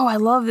 oh, I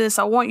love this.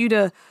 I want you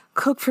to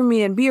cook for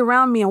me and be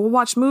around me and we'll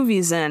watch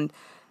movies. And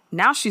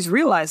now she's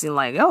realizing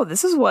like, oh,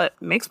 this is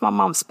what makes my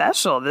mom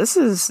special. This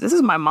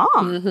is my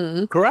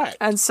mom. Correct.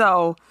 And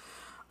so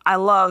I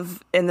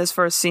love in this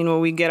first scene when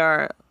we get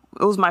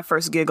it was my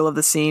first giggle of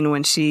the scene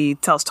when she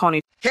tells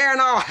Tony,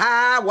 carrying all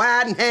high,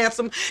 wide, and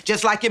handsome,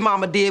 just like your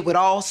mama did with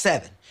all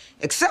 7.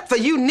 Except for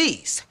you,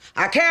 niece.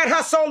 I carried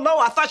her so low,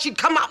 I thought she'd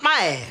come out my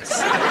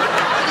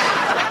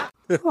ass.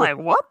 like,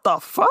 what the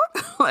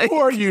fuck? Like,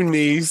 poor you,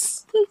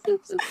 niece.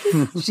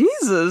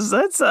 Jesus,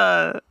 that's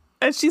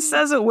and she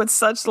says it with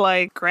such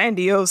like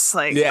grandiose,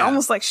 like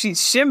almost like she's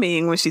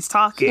shimmying when she's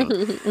talking.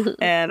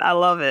 And I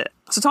love it.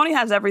 So Tony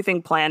has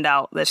everything planned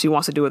out that she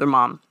wants to do with her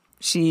mom.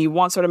 She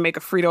wants her to make a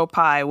Frito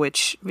pie,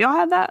 which, have y'all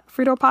had that?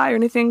 Frito pie or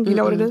anything? You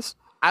know what it is?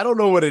 I don't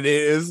know what it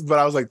is, but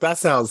I was like, that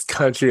sounds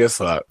country as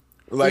fuck.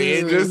 Like,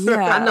 it just...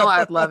 I know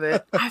I'd love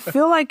it. I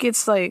feel like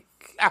it's like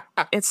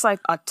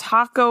a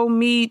taco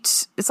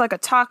meat. It's like a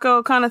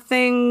taco kind of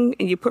thing,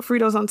 and you put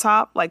Fritos on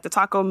top, like the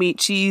taco meat,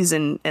 cheese,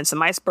 and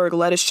some iceberg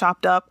lettuce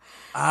chopped up.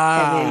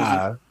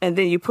 And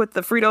then you put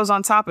the Fritos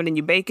on top, and then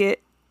you bake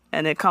it,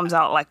 and it comes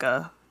out like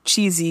a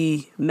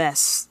cheesy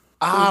mess.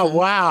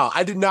 Wow.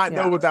 I did not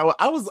know what that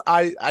was.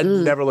 I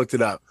never looked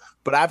it up,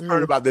 but I've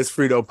heard about this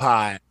Frito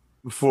pie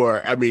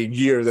before. I mean,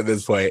 years at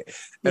this point.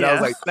 And I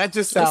was like, that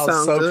just sounds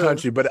so good.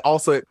 Country, but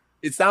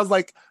it sounds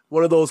like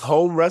one of those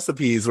home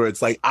recipes where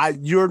it's like,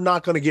 you're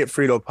not going to get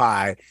Frito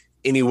pie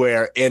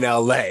anywhere in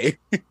LA.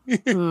 You're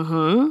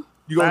going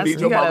to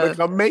need your mom to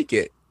come make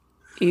it.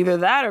 Either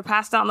that or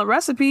pass down the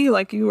recipe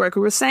like you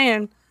were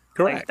saying.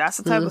 Correct. Like, that's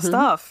the type of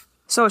stuff.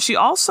 So she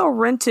also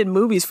rented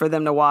movies for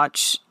them to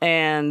watch.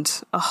 And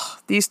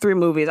these 3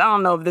 movies, I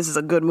don't know if this is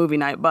a good movie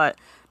night, but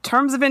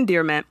Terms of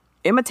Endearment,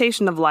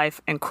 Imitation of Life,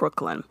 and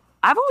Crooklyn.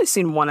 I've only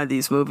seen one of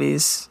these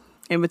movies,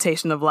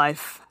 Imitation of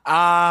Life.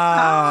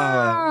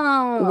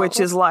 Which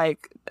is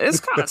like, it's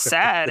kind of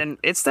sad. And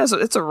it's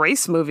a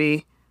race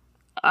movie.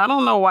 I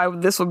don't know why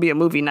this would be a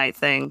movie night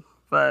thing,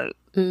 but...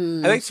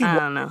 I think she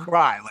wanted to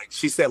cry. Like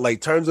she said,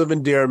 like Terms of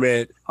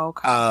Endearment.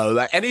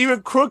 Okay. And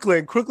even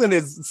Crooklyn. Crooklyn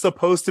is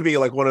supposed to be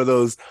like one of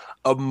those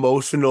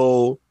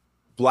emotional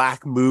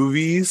Black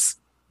movies,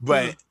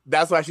 but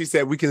that's why she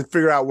said we can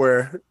figure out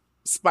where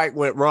Spike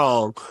went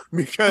wrong,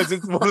 because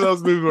it's one of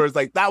those movies where it's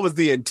like that was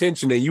the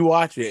intention, and you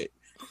watch it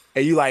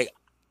and you like,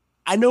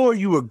 I know what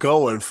you were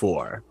going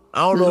for. I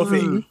don't know if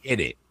it hit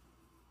it.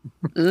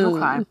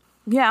 Okay.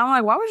 Yeah, I'm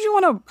like, why would you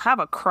want to have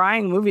a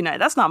crying movie night?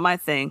 That's not my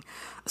thing,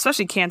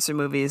 especially cancer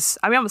movies.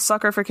 I mean, I'm a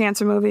sucker for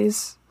cancer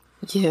movies.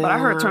 Yeah. But I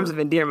heard Terms of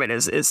Endearment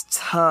is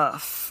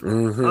tough.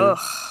 Ugh.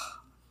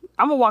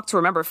 I'm a Walk to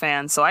Remember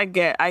fan, so I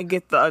get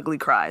the ugly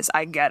cries.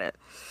 I get it.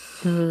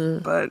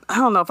 But I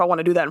don't know if I want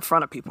to do that in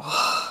front of people.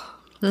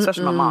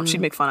 Especially my mom.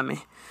 She'd make fun of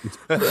me.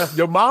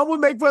 Your mom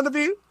would make fun of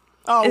you?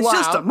 Oh, it's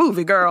just a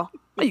movie, girl.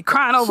 Are you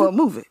crying over a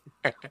movie?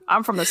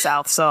 I'm from the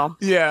South, so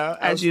yeah,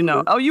 as you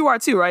know. Oh, you are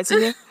too, right,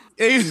 Ceej?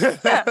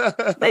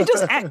 Yeah, they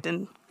just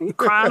acting. You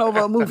crying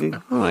over a movie.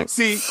 Like,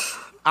 see,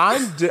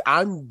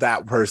 I'm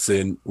that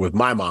person with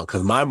my mom,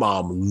 because my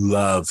mom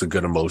loves a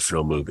good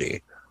emotional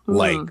movie.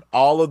 Like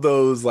all of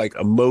those, like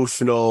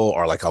emotional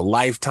or like a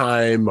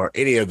Lifetime or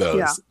any of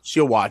those,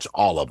 she'll watch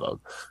all of them.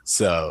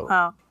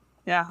 So,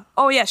 yeah.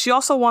 Oh, yeah. She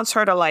also wants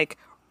her to like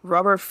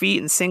rub her feet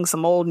and sing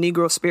some old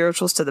Negro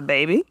spirituals to the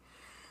baby,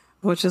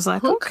 which is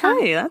like,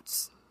 okay,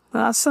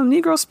 that's some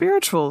Negro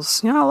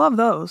spirituals. Yeah, I love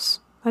those.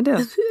 I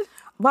do.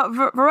 But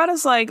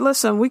Veretta's like,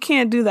 listen, we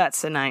can't do that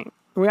tonight.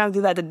 We're going to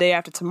do that the day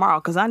after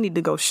tomorrow because I need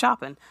to go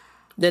shopping.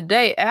 The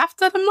day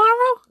after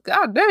tomorrow?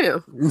 God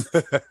damn.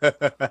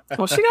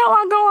 Well, she got a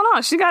lot going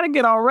on. She got to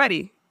get all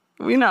ready.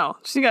 We know.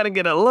 She got to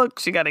get a look.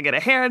 She got to get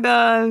her hair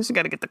done. She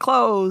got to get the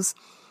clothes.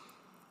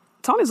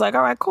 Tony's like,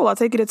 all right, cool. I'll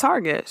take you to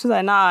Target. She's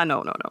like, nah,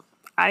 no.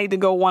 I need to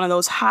go one of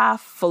those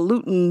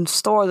highfalutin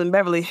stores in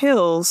Beverly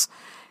Hills.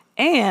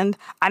 And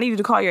I need you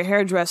to call your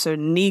hairdresser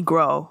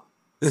Negro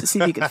to see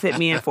if he can fit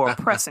me in for a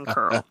press and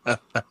curl.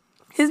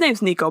 His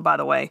name's Nico, by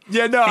the way.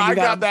 Yeah, no, I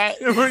got that.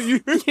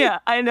 Yeah,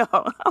 I know.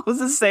 I was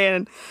just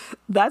saying,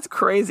 that's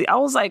crazy. I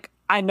was like,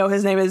 I know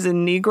his name is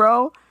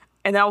Negro,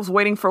 and I was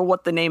waiting for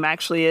what the name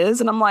actually is,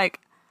 and I'm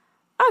like,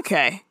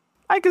 okay,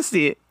 I can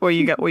see it where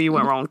you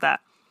went wrong with that.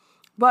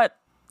 But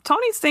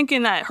Tony's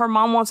thinking that her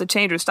mom wants to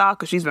change her style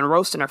because she's been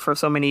roasting her for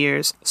so many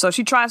years. So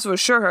she tries to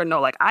assure her,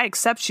 no, like, I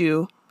accept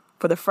you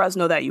for the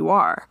Fresno that you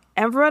are.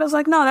 And Veretta's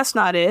like, no, that's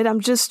not it. I'm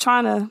just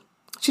trying to...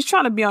 She's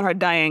trying to be on her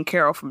Diane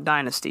Carroll from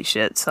Dynasty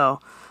shit. So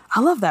I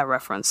love that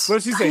reference.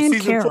 What did she say?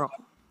 Diane Carroll.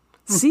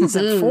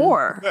 Season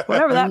 4.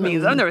 Whatever that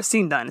means. I've never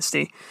seen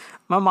Dynasty.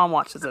 My mom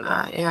watches it.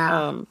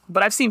 Yeah.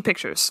 But I've seen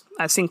pictures.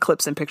 I've seen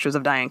clips and pictures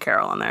of Diane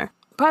Carroll on there.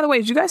 By the way,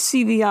 did you guys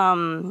see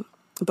the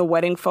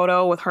wedding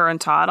photo with her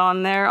and Todd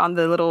on there on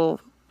the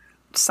little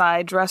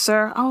side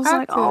dresser? I was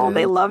like, oh,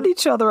 they loved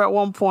each other at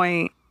one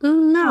point. I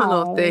don't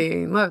know if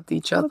they loved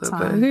each other,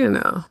 but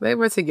they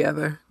were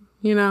together.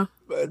 Their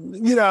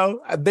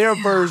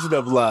version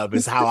of love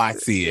is how I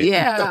see it.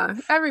 Yeah,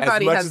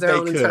 everybody has their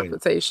own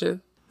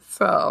interpretation.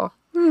 So.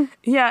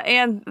 Yeah,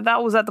 and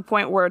that was at the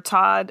point where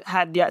Todd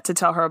had yet to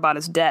tell her about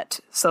his debt.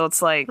 So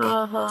it's like...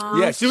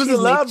 Yeah, she was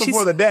in love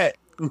before the debt.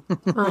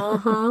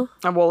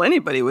 Well,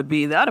 anybody would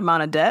be that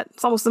amount of debt.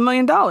 It's almost $1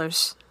 million.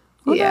 What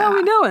the hell are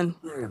we doing?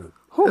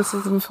 This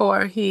is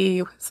before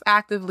he was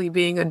actively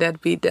being a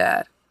deadbeat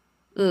dad.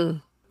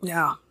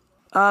 Yeah.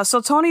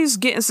 So Tony's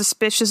getting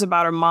suspicious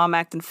about her mom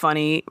acting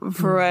funny.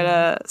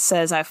 Veretta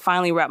says, I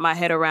finally wrapped my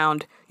head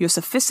around your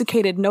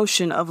sophisticated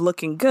notion of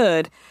looking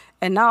good,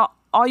 and now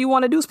all you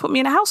want to do is put me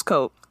in a house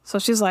coat. So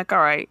she's like, all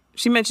right.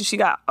 She mentioned she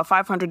got a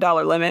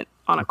 $500 limit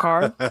on a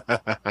car.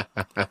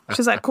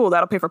 She's like, cool,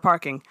 that'll pay for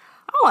parking.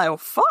 I'm like, well,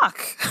 fuck.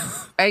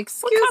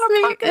 Excuse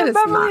me, it is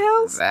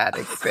not that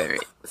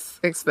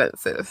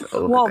expensive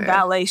over there.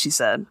 Valet, she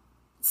said.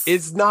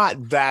 It's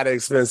not that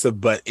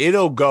expensive, but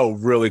it'll go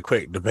really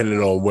quick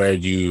depending on where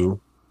you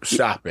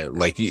shopping.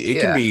 Like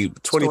it can be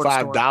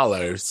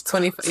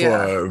 $25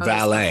 for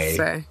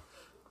valet.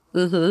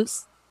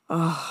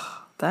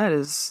 That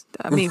is,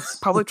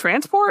 public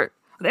transport.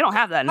 They don't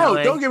have that in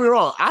LA. Don't get me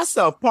wrong. I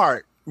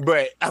self-park,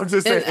 but I'm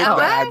just saying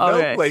I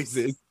know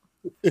places.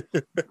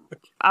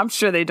 I'm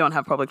sure they don't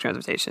have public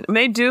transportation.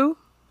 They do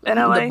in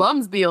LA. The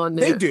bums be on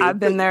there. They do. I've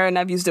been there and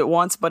I've used it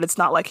once, but it's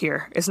not like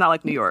here. It's not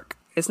like New York.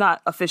 It's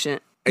not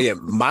efficient. Yeah,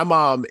 my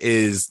mom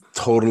is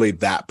totally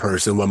that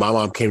person. When my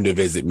mom came to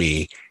visit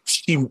me,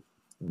 she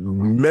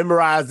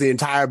memorized the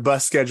entire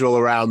bus schedule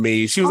around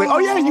me. She was like, oh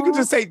yeah, you can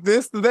just take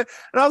this and that.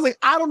 And I was like,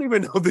 I don't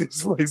even know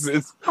these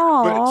places.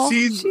 But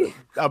she's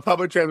a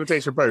public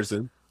transportation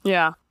person.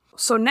 Yeah.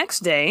 So next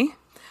day,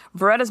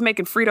 Veretta's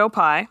making Frito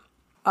pie.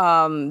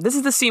 This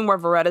is the scene where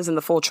Veretta's in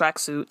the full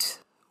tracksuit,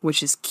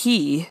 which is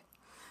key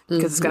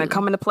because it's going to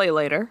come into play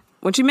later.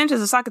 When she mentions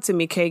the socket to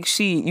me cake,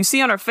 you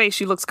see on her face,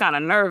 she looks kind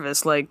of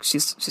nervous, like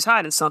she's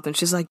hiding something.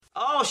 She's like,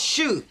 oh,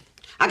 shoot.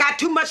 I got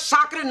too much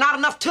socket and not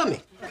enough to me.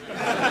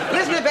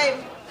 Listen,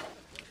 baby.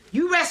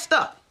 You rest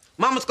up.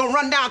 Mama's gonna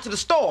run down to the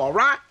store, all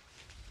right?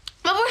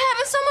 But we're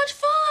having so much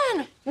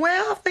fun.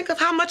 Well, think of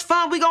how much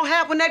fun we gonna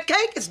have when that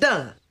cake is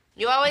done.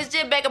 You always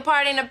did bake a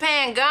party in a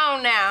pan.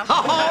 Gone now.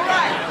 All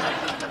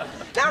right.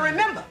 Now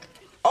remember,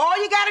 all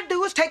you gotta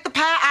do is take the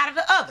pie out of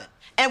the oven.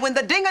 And when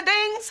the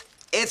ding-a-dings,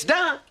 it's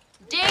done.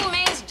 Ding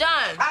means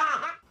done.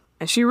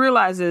 And she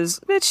realizes,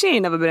 bitch, she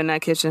ain't never been in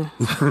that kitchen.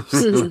 She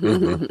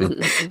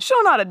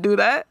don't know how to do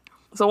that.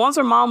 So once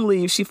her mom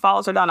leaves, she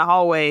follows her down the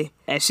hallway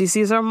and she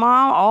sees her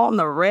mom all in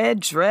the red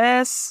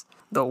dress.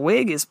 The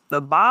wig is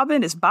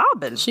bobbing.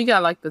 She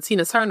got like the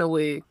Tina Turner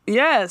wig.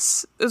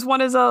 Yes. It's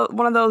one of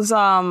those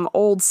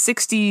old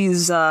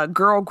 60s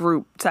girl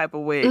group type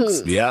of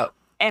wigs. Yeah.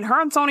 And her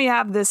and Tony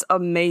have this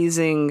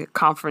amazing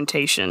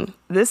confrontation.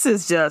 This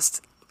is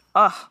just,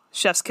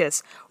 chef's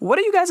kiss. What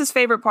are you guys'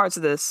 favorite parts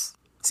of this,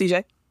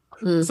 CJ?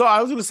 So I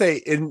was going to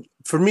say,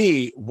 for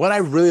me, what I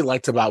really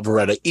liked about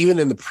Veretta, even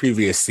in the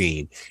previous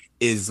scene,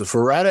 is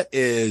Veretta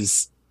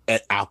is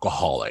an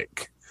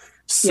alcoholic.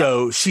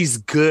 So she's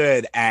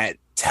good at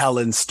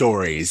telling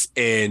stories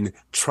and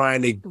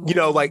trying to,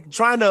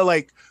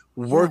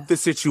 work the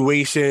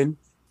situation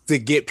to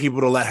get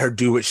people to let her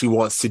do what she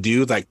wants to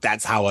do. Like,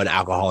 that's how an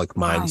alcoholic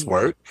minds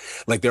work.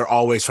 Like, they're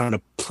always trying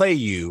to play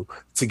you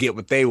to get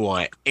what they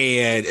want.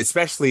 And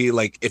especially,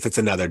 like, if it's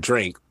another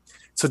drink.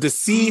 So to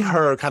see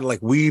her kind of,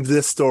 like, weave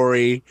this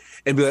story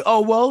and be like,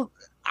 oh, well,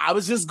 I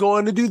was just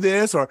going to do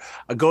this, or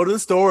I go to the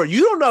store.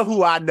 You don't know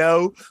who I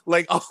know.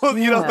 Like,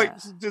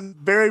 just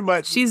very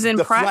much. She's in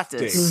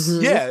practice.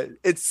 Yeah,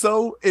 it's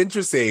so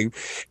interesting.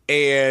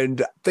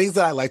 And things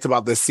that I liked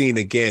about this scene,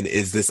 again,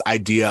 is this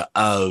idea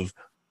of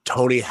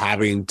Tony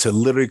having to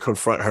literally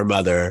confront her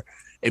mother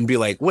and be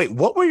like, wait,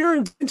 what were your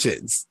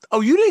intentions?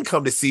 Oh, you didn't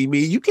come to see me.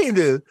 You came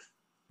to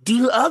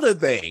do other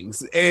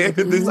things. And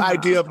this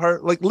idea of her,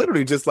 like,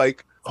 literally just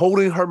like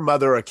holding her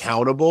mother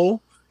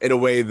accountable in a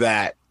way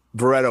that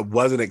Veretta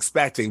wasn't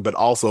expecting, but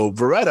also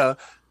Veretta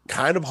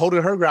kind of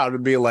holding her ground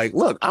and being like,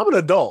 look, I'm an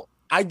adult.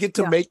 I get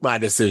to make my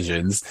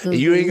decisions and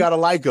you ain't got to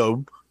like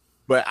them,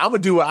 but I'm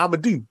going to do what I'm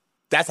going to do.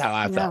 That's how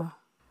I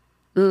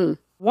felt.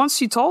 Once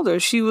she told her,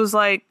 she was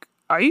like,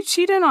 are you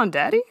cheating on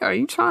daddy? Are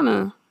you trying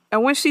to?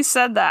 And when she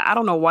said that, I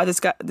don't know why this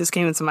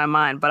came into my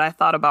mind, but I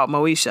thought about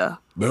Moesha.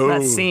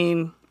 That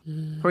scene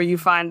where you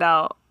find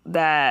out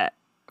that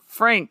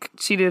Frank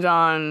cheated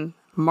on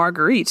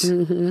Marguerite.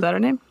 Is that her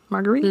name?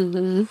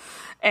 Marguerite?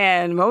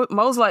 And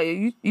Mo's like,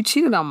 you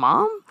cheated on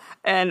mom?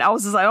 And I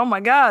was just like, oh my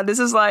God, this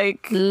is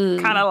like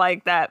kind of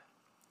like that.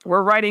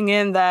 We're writing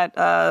in that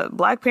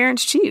black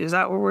parents cheat. Is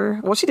that what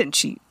well, she didn't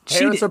cheat.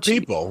 Parents are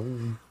people.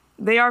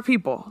 They are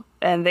people.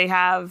 And they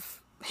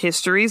have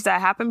histories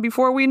that happened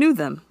before we knew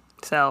them.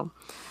 So,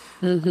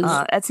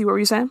 Etsy, what were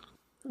you saying?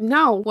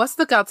 No, what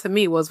stuck out to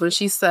me was when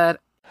she said,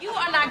 You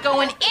are not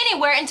going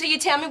anywhere until you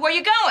tell me where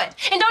you're going.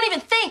 And don't even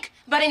think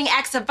about any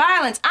acts of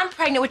violence. I'm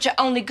pregnant with your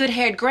only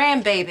good-haired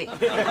grandbaby.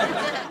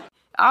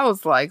 I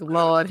was like,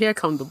 Lord, here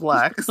come the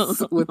blacks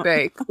with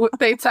they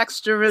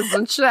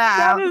texturism,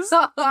 child.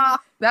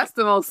 That's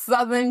the most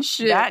southern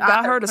shit. That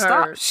got her to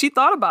stop. She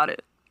thought about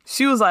it.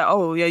 She was like,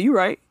 oh, yeah, you're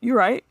right. You're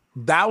right.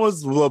 That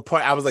was the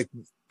point. I was like,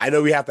 I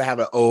know we have to have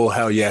an oh,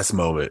 hell yes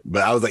moment.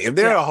 But I was like, if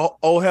there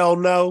oh, hell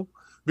no,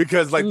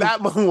 because like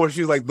that moment where she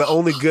was like the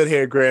only good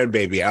haired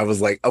grandbaby, I was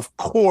like, of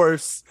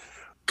course,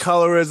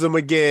 colorism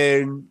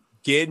again,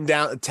 getting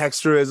down to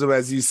texturism,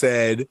 as you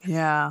said.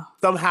 Yeah.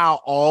 Somehow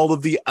all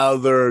of the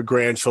other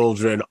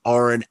grandchildren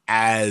aren't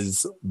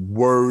as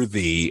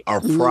worthy or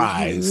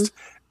prized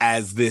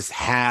as this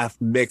half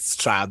mixed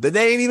child that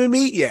they ain't even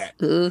meet yet.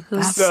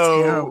 That's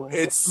so terrible.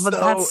 But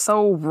that's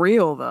so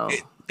real, though.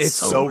 It's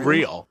so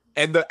real.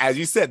 And as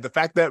you said, the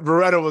fact that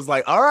Beretta was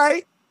like, all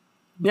right.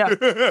 Yeah.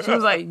 She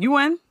was like, you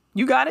win.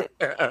 You got it.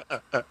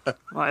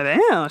 Like,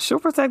 damn, she'll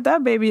protect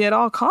that baby at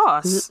all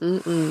costs.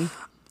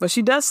 But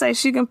she does say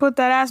she can put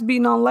that ass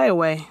beating on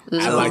layaway.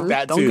 I like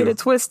that too. Don't get it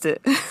twisted.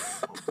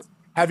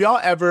 Have y'all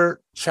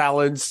ever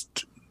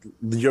challenged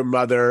your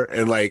mother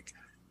and like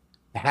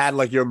had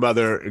like your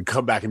mother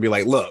come back and be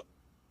like, look,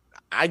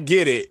 I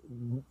get it.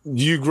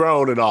 You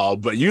grown and all,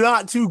 but you're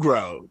not too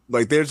grown.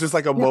 Like there's just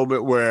like a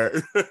moment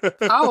where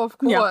Oh, of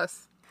course.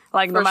 Yeah.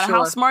 Like no matter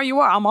how smart you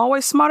are, I'm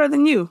always smarter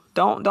than you.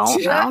 I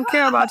don't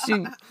care about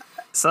you.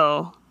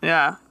 So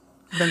yeah,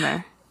 been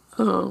there.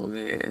 Oh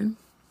man.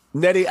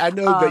 Nettie, I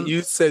know that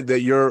you said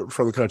that you're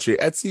from the country.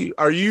 Etsy,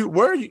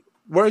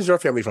 where is your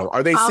family from?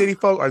 Are they city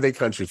folk or are they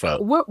country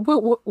folk?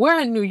 We're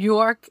in New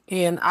York,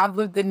 and I've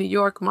lived in New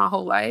York my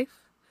whole life.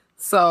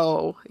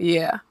 So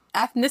yeah.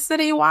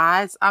 Ethnicity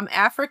wise, I'm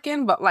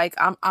African, but like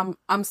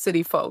I'm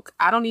city folk.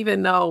 I don't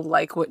even know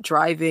like what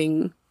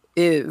driving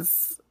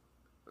is.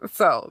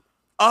 So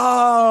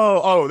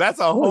that's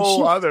a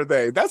whole other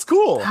thing. That's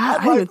cool. I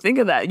didn't even think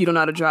of that. You don't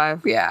know how to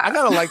drive. Yeah. I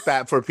kind of like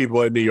that for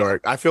people in New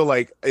York. I feel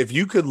like if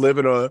you could live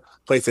in a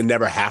place and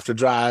never have to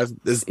drive,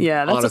 that's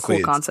honestly, a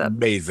cool concept.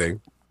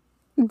 Amazing.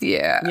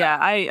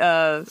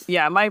 Yeah.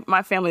 Yeah.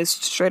 My family is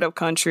straight up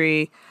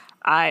country.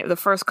 The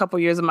first couple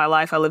years of my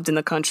life, I lived in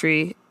the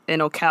country in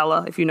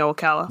Ocala, if you know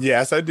Ocala.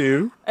 Yes, I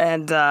do.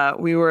 And I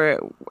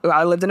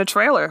lived in a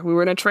trailer. We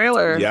were in a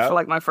trailer for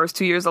like my first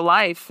 2 years of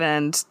life.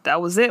 And that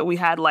was it. We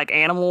had like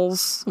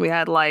animals. We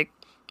had like,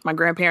 my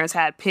grandparents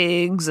had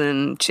pigs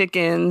and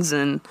chickens.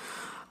 And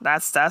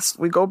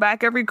we go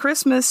back every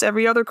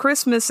other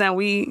Christmas.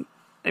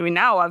 And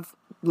now I've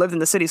lived in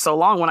the city so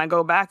long. When I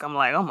go back, I'm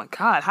like, oh my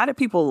God, how do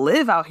people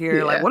live out here?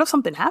 Yeah. Like, what if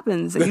something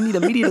happens and you need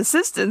immediate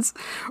assistance?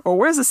 Or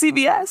where's the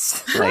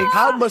CVS? Like,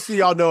 how much do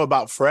y'all know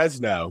about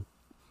Fresno?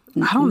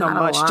 I don't know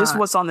much, just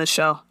what's on this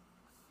show.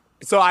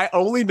 So I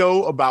only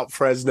know about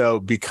Fresno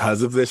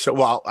because of this show.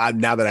 Well,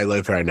 now that I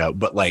live here, I know.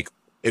 But like,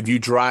 if you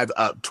drive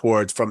up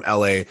from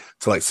LA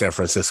to like San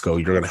Francisco,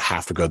 you're going to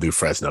have to go through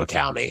Fresno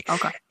County.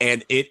 Okay.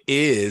 And it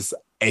is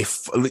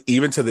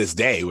even to this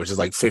day, which is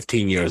like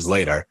 15 years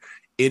later,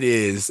 it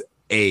is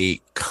a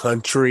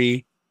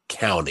country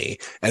county.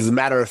 As a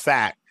matter of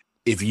fact,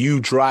 if you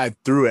drive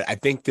through it, I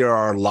think there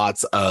are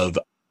lots of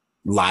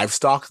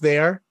livestock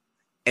there.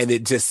 And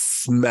it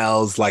just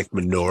smells like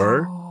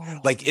manure.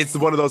 Like it's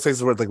one of those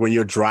things where like when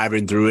you're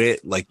driving through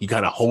it, like you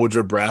kind of hold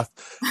your breath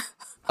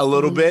a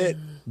little bit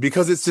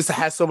because it just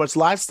has so much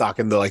livestock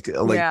in the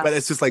but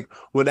it's just like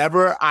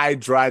whenever I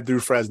drive through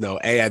Fresno,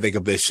 A, I think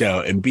of this show,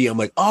 and B, I'm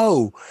like,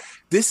 oh,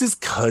 this is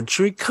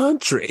country.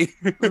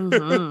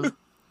 And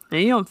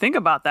you don't think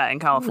about that in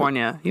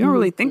California. You don't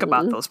really think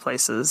about those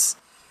places.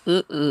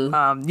 You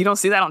don't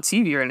see that on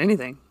TV or in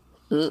anything.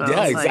 So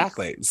yeah,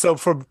 exactly. So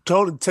for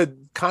to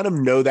kind of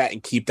know that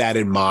and keep that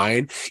in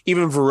mind,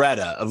 even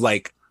Veretta of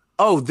like,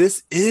 oh,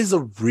 this is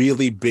a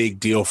really big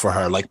deal for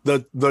her. Like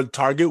the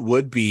target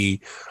would be,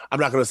 I'm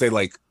not going to say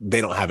like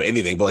they don't have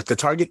anything, but like the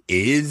target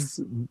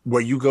is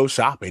where you go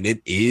shopping.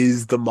 It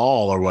is the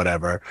mall or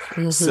whatever.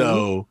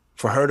 So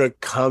for her to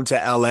come to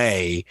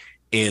LA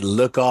and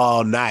look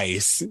all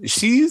nice,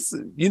 she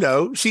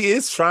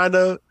is trying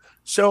to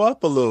show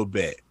up a little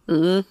bit.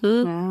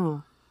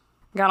 Yeah.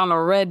 Got on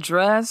a red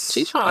dress.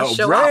 She's trying to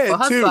show off for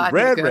her too. side.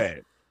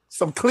 Red.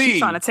 Some clean. She's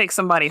trying to take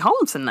somebody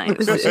home tonight.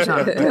 That's what she's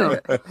trying to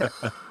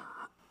do.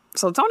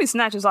 So Tony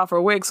snatches off her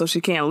wig so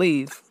she can't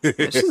leave.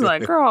 And she's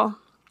like, girl,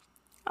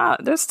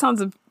 there's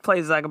tons of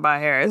places I can buy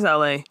hair. It's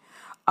LA.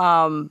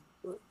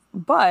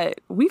 But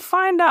we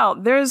find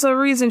out there's a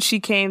reason she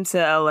came to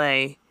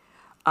LA.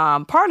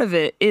 Part of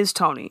it is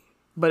Tony,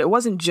 but it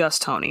wasn't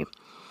just Tony.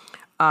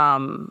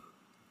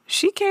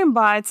 She came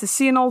by to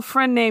see an old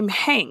friend named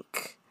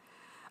Hank.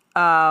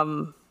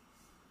 And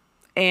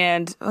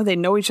they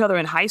know each other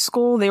in high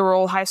school. They were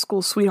old high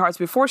school sweethearts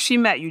before she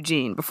met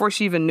Eugene, before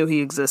she even knew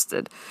he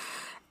existed.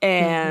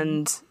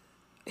 And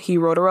he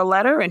wrote her a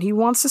letter and he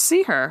wants to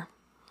see her.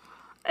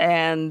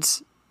 And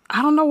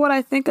I don't know what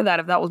I think of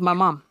that if that was my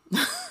mom.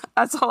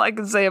 That's all I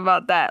can say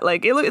about that.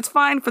 Like, it's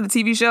fine for the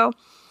TV show.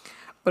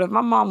 But if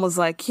my mom was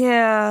like,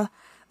 yeah,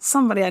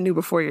 somebody I knew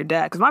before your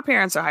dad. Because my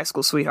parents are high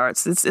school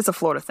sweethearts. It's a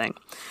Florida thing.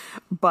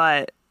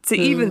 But to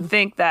even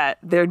think that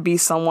there'd be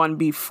someone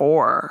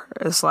before,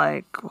 it's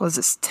like, was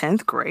this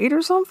 10th grade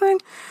or something?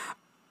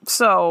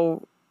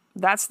 So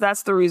that's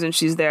the reason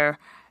she's there.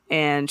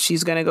 And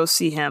she's going to go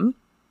see him.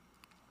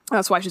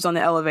 That's why she's on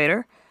the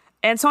elevator.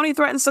 And Tony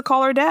threatens to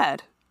call her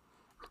dad.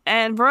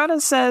 And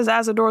Beretta says,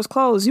 as the doors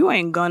close, you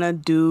ain't gonna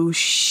do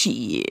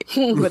shit.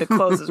 But it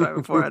closes right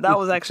before it. That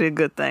was actually a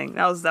good thing.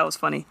 That was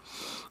funny.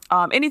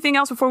 Anything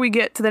else before we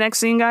get to the next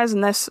scene, guys?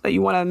 Unless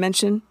you want to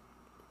mention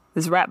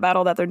this rap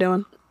battle that they're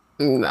doing?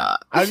 Nah.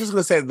 I was just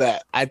gonna say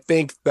that I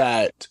think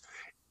that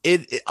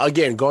it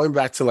again, going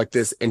back to like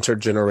this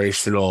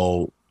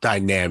intergenerational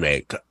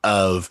dynamic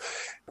of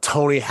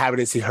Tony having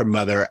to see her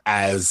mother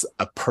as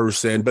a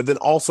person, but then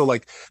also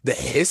like the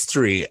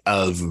history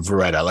of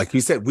Veretta. Like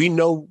you said, we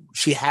know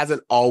she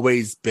hasn't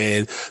always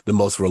been the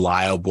most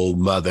reliable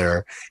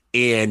mother.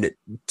 And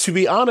to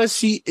be honest,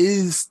 she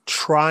is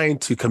trying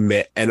to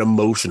commit an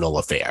emotional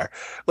affair.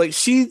 Like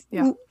she's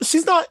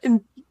not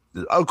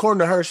according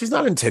to her, she's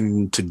not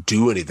intending to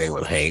do anything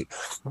with Hank,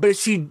 but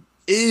she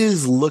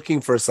is looking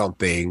for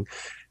something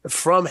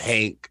from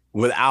Hank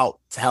without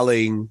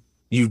telling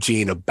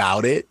Eugene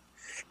about it.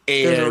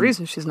 And there's a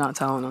reason she's not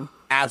telling him.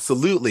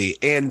 Absolutely.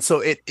 And so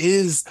it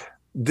is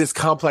this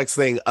complex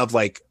thing of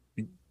like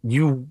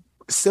you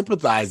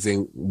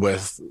sympathizing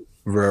with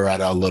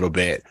Veretta a little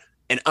bit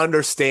and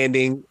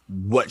understanding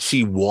what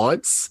she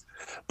wants,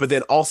 but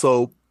then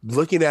also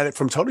looking at it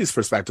from Tony's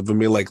perspective and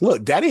being like,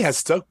 look, daddy has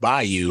stuck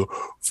by you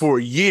for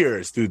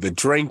years through the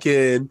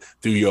drinking,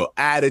 through your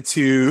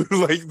attitude,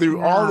 like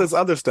through all this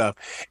other stuff.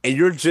 And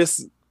you're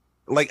just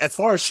like, as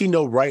far as she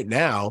know right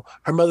now,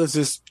 her mother's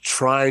just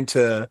trying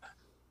to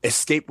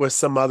escape with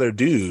some other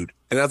dude.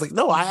 And I was like,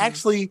 no, I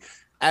actually,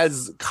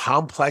 as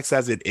complex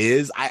as it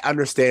is, I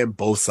understand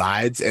both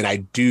sides. And I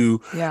do.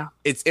 Yeah.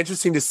 It's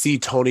interesting to see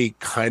Tony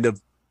kind of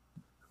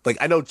like,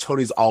 I know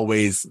Tony's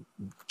always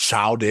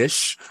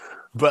childish,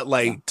 but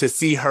like to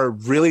see her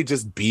really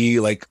just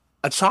be like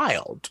a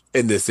child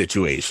in this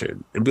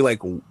situation and be like,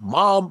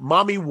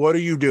 mommy, what are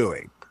you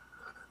doing?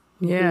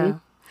 Yeah. Mm-hmm.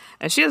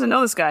 And she doesn't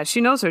know this guy.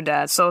 She knows her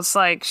dad. So it's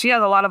like she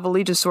has a lot of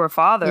allegiance to her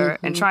father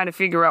and trying to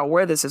figure out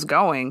where this is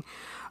going.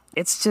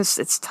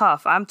 It's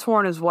tough. I'm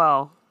torn as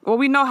well. Well,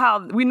 we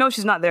know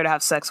she's not there to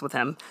have sex with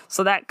him.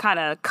 So that kind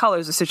of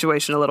colors the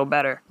situation a little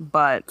better.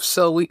 But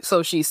so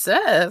she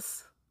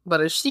says, but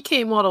if she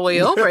came all the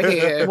way over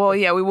here, well,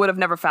 yeah, we would have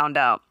never found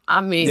out.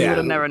 I mean, we would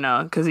have never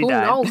known because he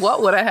died. Who knows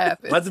what would have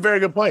happened? That's a very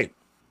good point.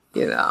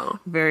 You know,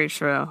 very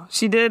true.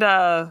 She did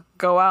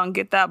go out and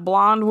get that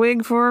blonde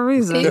wig for a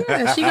reason.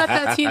 Yeah, she got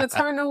that Tina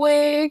Turner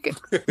wig.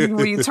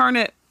 When you turn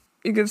it,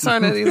 you can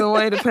turn it either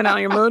way depending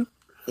on your mood.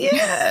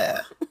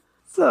 Yeah.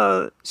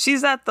 So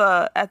she's at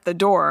the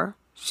door.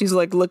 She's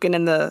like looking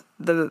in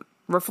the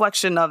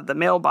reflection of the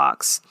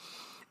mailbox.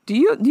 Do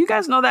you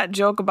guys know that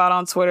joke about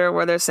on Twitter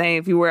where they're saying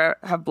if you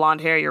have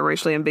blonde hair, you're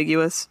racially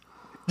ambiguous?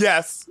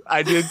 Yes,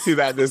 I did see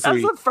that this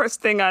week. That's the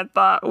first thing I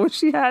thought when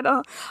she had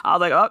I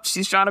was like, oh,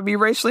 she's trying to be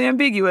racially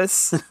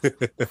ambiguous.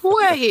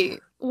 Wait,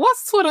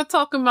 what's Twitter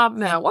talking about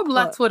now? What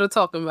Black Twitter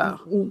talking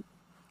about? I don't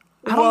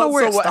know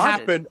where it started. What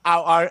happened,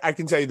 I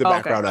can tell you the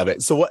background of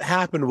it. So what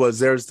happened was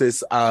there's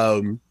this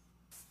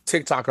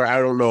TikToker, I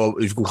don't know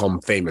if you can call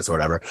him famous or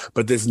whatever,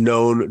 but this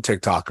known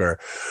TikToker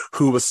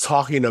who was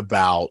talking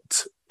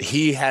about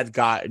he had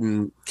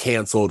gotten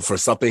canceled for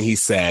something he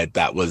said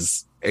that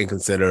was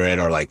inconsiderate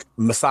or like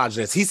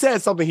misogynist. He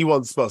said something he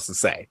wasn't supposed to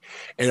say.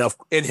 And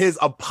in his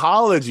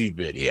apology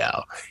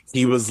video,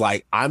 he was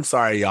like, I'm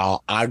sorry,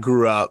 y'all. I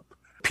grew up.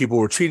 People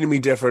were treating me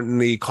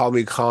differently, called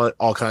me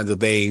all kinds of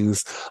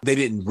things. They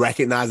didn't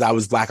recognize I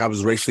was Black. I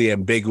was racially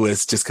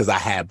ambiguous just because I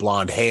had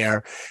blonde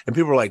hair. And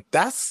people were like,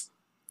 that's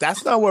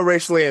not what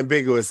racially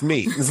ambiguous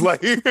means.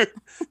 Like,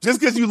 just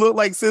because you look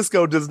like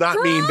Cisco does not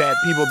mean that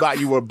people thought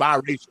you were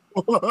biracial.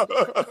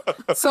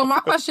 So my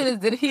question is,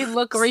 did he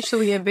look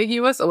racially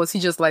ambiguous or was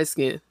he just light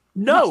skinned?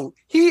 No,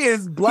 he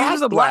is Black. He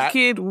was a black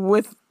kid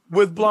with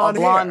blonde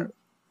hair.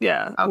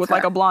 Yeah, okay. With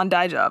like a blonde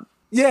dye job.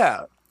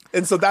 Yeah.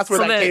 And so that's where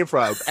that came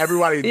from.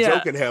 Everybody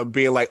joking him,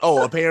 being like,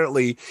 oh,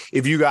 apparently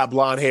if you got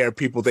blonde hair,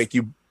 people think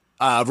you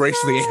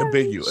racially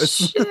ambiguous.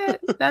 Shit,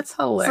 that's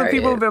hilarious. So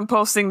people have been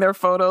posting their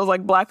photos,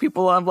 like Black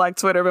people on Black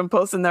Twitter have been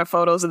posting their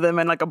photos of them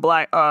in like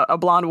a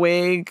blonde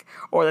wig,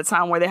 or the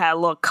time where they had a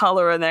little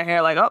color in their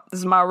hair, like, oh, this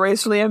is my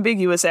racially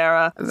ambiguous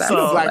era.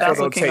 So Black that's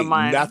what came to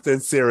mind.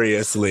 Nothing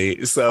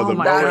seriously. So the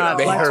moment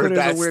they heard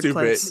that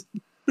stupid.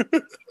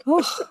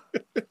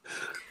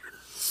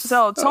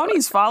 So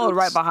Tony's followed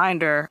right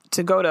behind her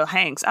to go to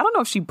Hank's. I don't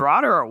know if she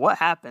brought her or what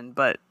happened,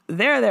 but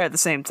they're there at the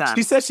same time.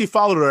 She said she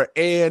followed her,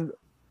 and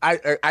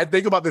I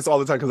think about this all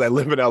the time because I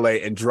live in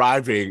LA and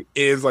driving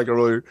is like a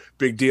really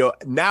big deal.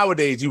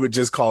 Nowadays, you would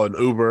just call an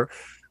Uber.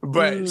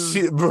 But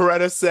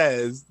Beretta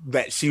says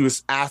that she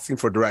was asking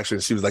for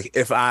directions. She was like,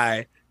 if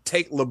I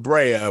take La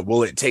Brea,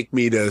 will it take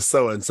me to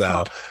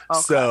so-and-so? Okay.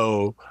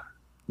 So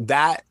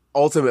that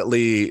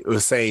ultimately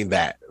was saying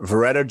that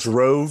Beretta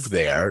drove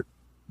there,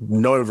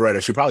 knowing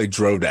Veretta, she probably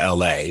drove to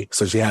LA,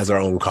 so she has her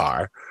own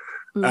car.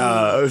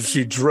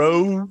 She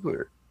drove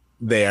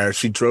there,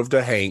 she drove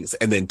to Hank's,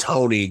 and then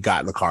Tony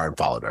got in the car and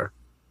followed her.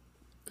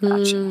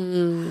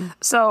 Gotcha.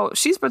 So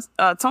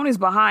Tony's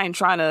behind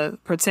trying to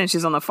pretend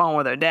she's on the phone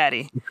with her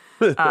daddy.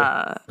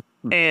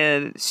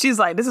 And she's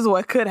like, this is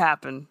what could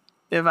happen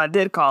if I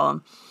did call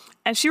him.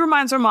 And she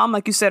reminds her mom,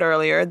 like you said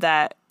earlier,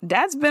 that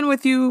Dad's been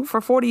with you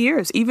for 40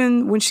 years,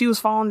 even when she was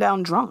falling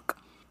down drunk.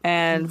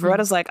 And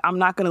Veretta's like, I'm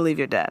not going to leave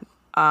your dad.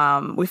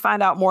 We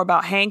find out more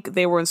about Hank.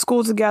 They were in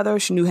school together.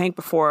 She knew Hank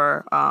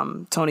before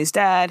Tony's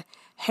dad.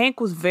 Hank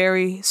was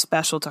very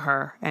special to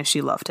her, and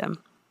she loved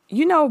him.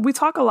 You know, we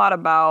talk a lot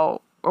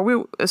about,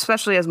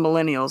 especially as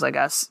millennials, I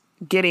guess,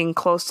 getting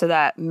close to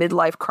that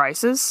midlife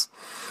crisis.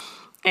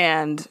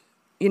 And,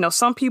 you know,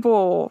 some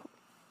people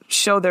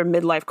show their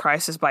midlife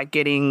crisis by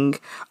getting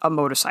a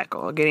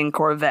motorcycle, getting a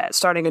Corvette,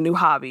 starting a new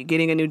hobby,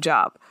 getting a new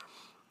job.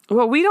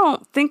 Well, we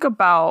don't think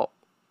about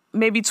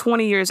maybe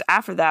 20 years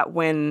after that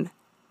when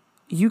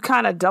you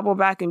kind of double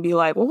back and be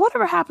like, well,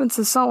 whatever happened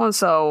to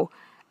so-and-so?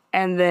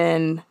 And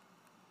then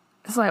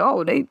it's like,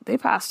 oh, they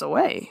passed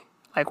away.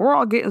 Like, we're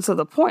all getting to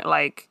the point.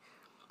 Like,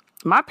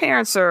 my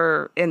parents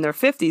are in their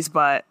 50s,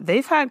 but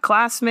they've had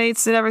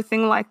classmates and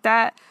everything like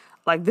that.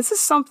 Like, this is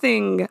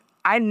something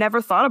I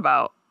never thought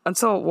about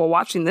until we're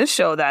watching this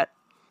show,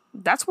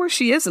 that's where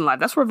she is in life.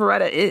 That's where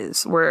Veretta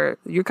is, where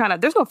you're kind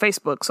of, there's no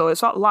Facebook, so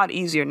it's a lot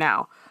easier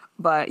now.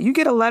 But you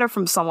get a letter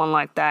from someone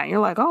like that, and you're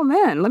like, oh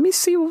man, let me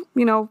see, you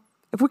know,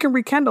 if we can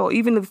rekindle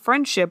even the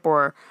friendship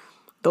or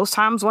those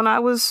times when I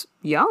was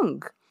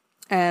young.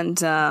 And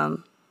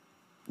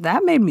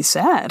that made me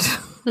sad.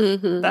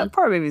 That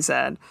part made me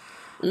sad.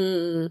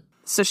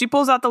 So she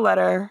pulls out the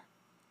letter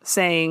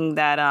saying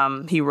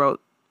that he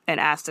wrote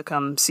and asked to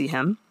come see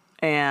him.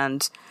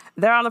 And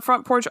they're on the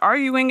front porch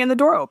arguing, and the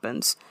door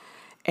opens.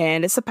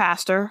 And it's a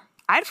pastor.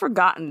 I'd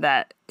forgotten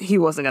that he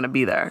wasn't going to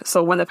be there.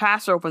 So when the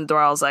pastor opened the door,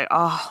 I was like,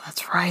 oh,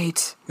 that's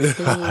right.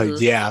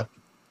 Yeah.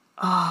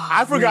 Oh,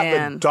 I forgot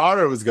man. the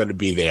daughter was going to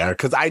be there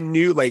because I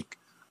knew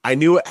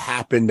what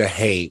happened to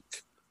Hank.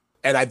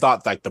 And I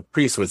thought like the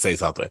priest would say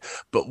something.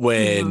 But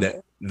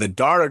when the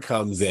daughter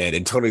comes in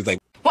and Tony's like,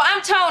 Well,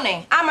 I'm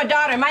Tony. I'm her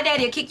daughter, and my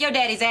daddy will kick your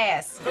daddy's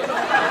ass.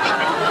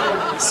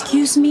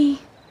 Excuse me?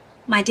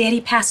 My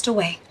daddy passed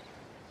away.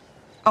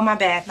 Oh, my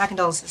bad. My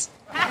condolences.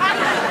 and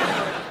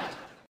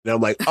I'm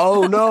like,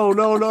 oh, no.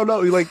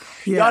 You're like,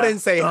 y'all didn't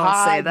say don't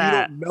hi. say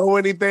that. You don't know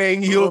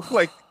anything. You look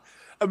like,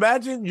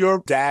 imagine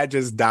your dad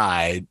just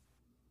died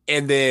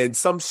and then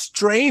some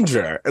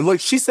stranger, and look,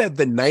 she said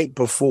the night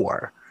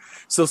before.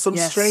 So some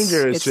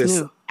stranger is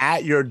just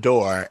at your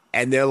door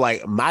and they're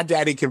like, my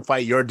daddy can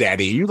fight your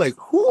daddy. You're like,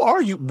 who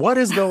are you? What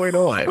is going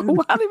on?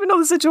 I don't even know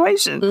the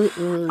situation.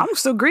 I'm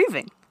still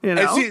grieving. You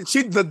know? And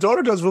she the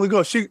daughter does really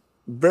good. She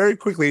very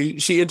quickly,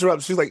 she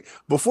interrupts. She's like,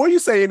 before you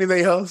say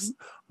anything else,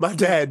 my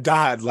dad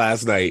died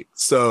last night.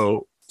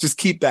 So just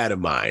keep that in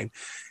mind.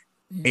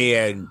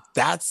 And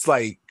that's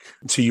like,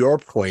 to your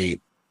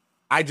point,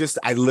 I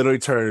literally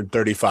turned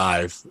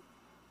 35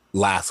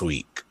 last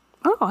week.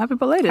 Oh, happy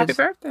belated. Happy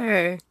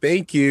birthday.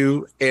 Thank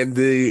you. And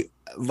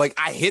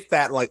I hit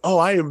that like, oh,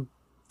 I am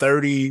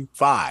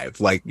 35,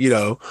 like, you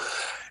know,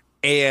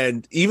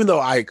 and even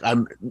though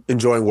I'm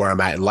enjoying where I'm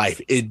at in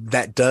life,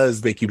 that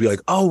does make you be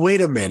like, oh,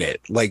 wait a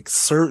minute, like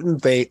certain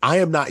things, I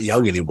am not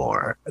young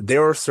anymore.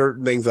 There are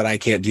certain things that I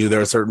can't do. There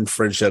are certain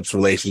friendships,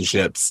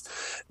 relationships,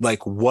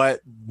 like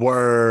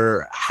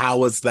how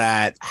was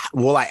that?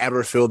 Will I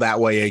ever feel that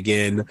way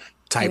again?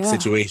 Type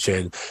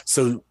situation.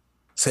 So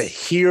to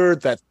hear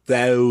that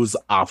those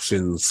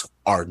options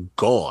are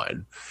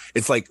gone,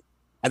 it's like,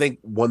 I think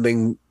one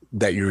thing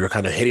that you're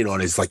kind of hitting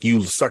on is like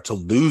you start to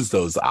lose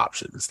those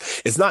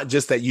options. It's not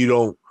just that you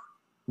don't,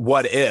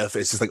 what if,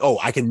 it's just like, oh,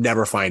 I can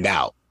never find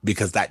out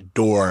because that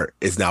door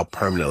is now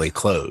permanently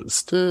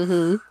closed.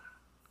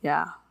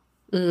 Yeah.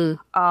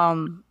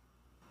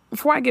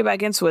 Before I get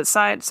back into it,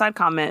 side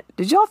comment,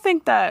 did y'all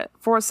think that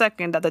for a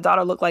second that the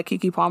daughter looked like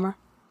Keke Palmer?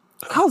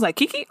 I was like,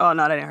 Keke? Oh,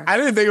 no, that ain't her. I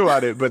didn't think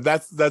about it, but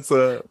that's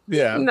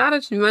yeah. Now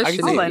that you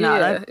mentioned it, like, nah,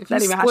 that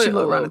ain't even how she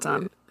looked around the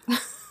time.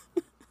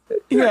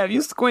 Yeah, if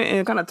you squint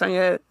and kind of turn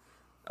your head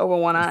over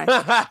one eye.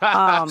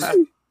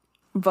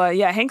 But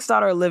yeah, Hank's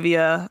daughter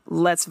Olivia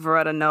lets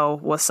Veretta know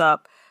what's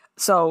up.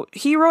 So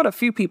he wrote a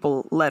few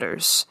people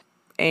letters,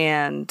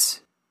 and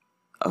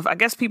I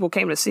guess people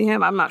came to see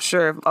him. I'm not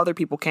sure if other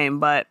people came,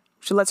 but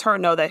she lets her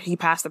know that he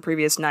passed the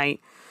previous night.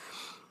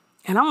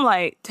 And I'm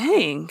like,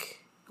 dang,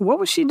 what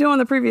was she doing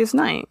the previous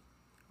night?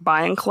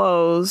 Buying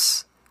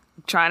clothes,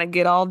 trying to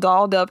get all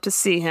dolled up to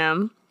see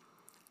him.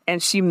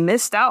 And she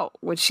missed out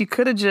when she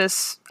could have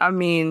just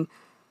been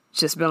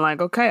like,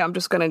 okay, I'm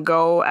just going to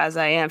go as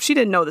I am. She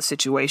didn't know the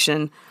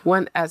situation.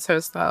 Went as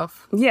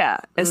herself. Yeah.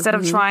 Instead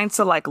of trying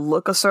to like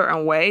look a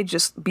certain way,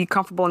 just be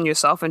comfortable in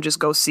yourself and just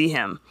go see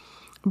him.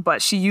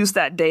 But she used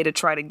that day to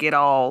try to get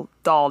all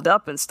dolled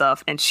up and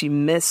stuff. And she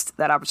missed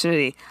that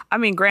opportunity. I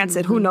mean,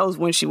 granted, who knows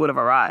when she would have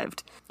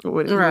arrived?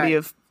 Would he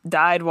have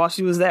died while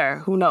she was there?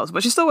 Who knows?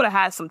 But she still would have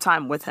had some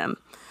time with him.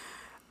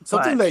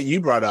 Something that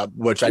you brought up,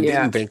 which I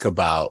didn't think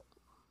about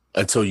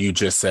until you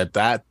just said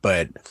that,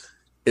 but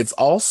it's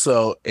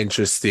also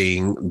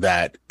interesting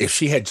that if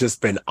she had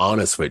just been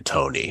honest with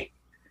Tony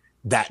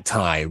that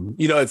time,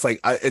 you know, it's like,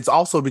 it's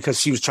also because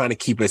she was trying to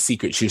keep it a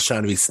secret. She was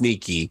trying to be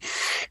sneaky.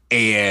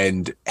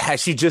 And had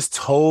she just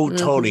told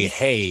Tony,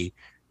 hey,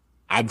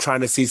 I'm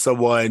trying to see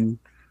someone,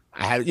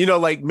 I have, you know,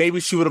 like maybe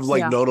she would have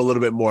like known a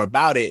little bit more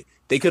about it.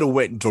 They could have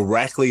went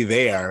directly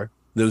there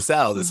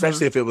themselves,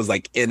 especially if it was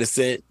like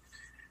innocent,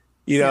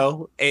 you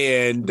know,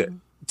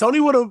 and Tony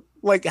would have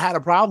like had a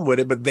problem with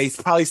it, but they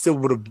probably still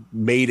would have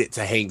made it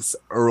to Hanks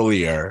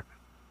earlier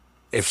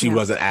if she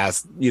wasn't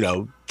asked, you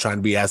know, trying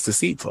to be as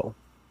deceitful.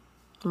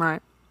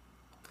 Right.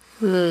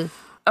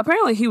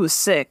 Apparently he was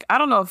sick. I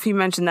don't know if he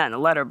mentioned that in the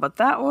letter, but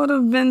that would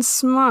have been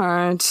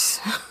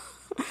smart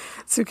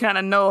to kind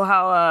of know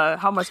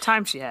how much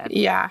time she had.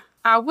 Yeah.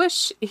 I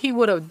wish he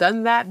would have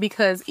done that,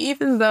 because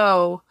even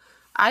though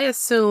I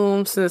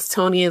assume, since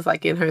Tony is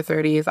like in her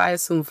 30s, I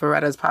assume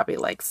Veretta's probably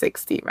like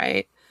 60,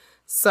 right?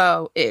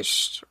 So,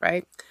 ish,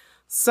 right?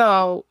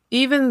 So,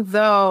 even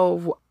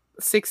though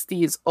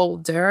 60 is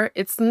older,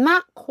 it's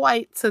not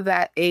quite to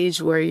that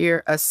age where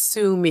you're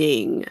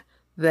assuming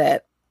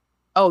that,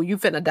 oh, you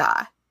finna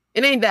die.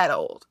 It ain't that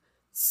old.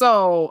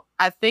 So,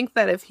 I think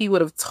that if he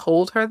would have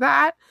told her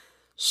that,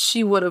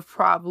 she would have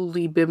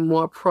probably been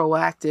more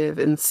proactive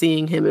in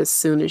seeing him as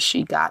soon as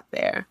she got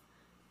there,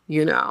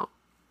 you know?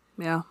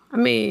 Yeah. I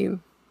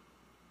mean,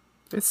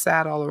 it's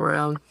sad all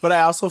around. But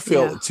I also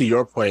feel, to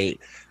your point,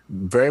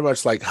 very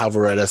much like how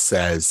Veretta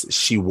says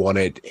she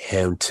wanted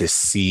him to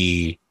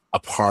see a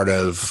part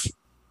of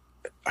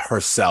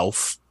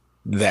herself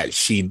that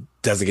she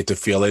doesn't get to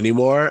feel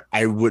anymore.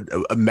 I would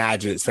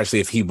imagine, especially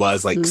if he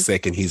was like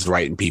sick and he's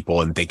writing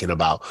people and thinking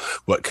about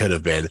what could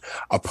have been,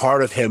 a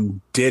part of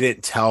him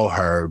didn't tell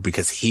her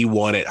because he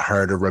wanted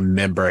her to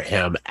remember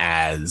him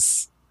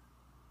as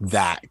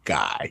that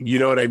guy. You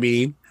know what I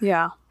mean?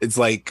 Yeah. It's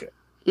like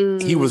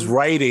he was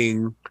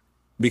writing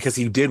because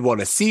he did want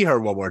to see her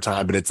one more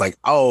time, but it's like,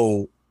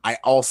 oh, I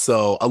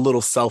also a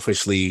little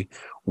selfishly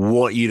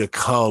want you to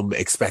come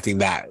expecting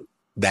that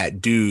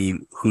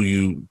dude who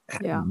you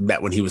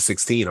met when he was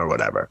 16 or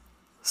whatever.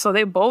 So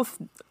they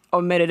both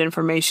omitted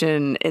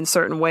information in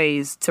certain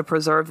ways to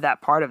preserve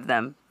that part of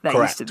them that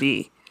used to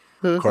be.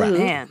 Correct.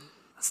 Man,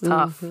 that's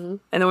tough. And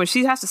then when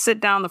she has to sit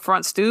down the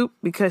front stoop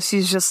because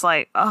she's just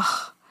like,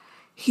 ugh,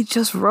 he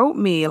just wrote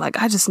me. Like,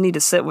 I just need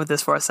to sit with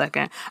this for a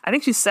second. I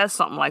think she says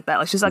something like that.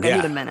 Like, she's like, I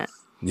need a minute.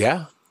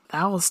 Yeah.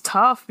 That was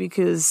tough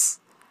because,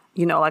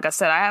 you know, like I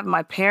said, I have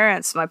my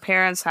parents. My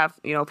parents have,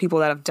 you know, people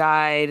that have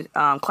died,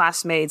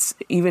 classmates,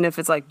 even if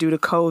it's like due to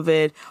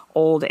COVID,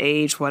 old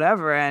age,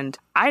 whatever. And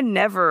I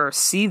never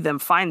see them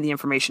find the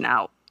information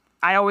out.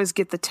 I always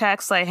get the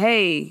text like,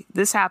 hey,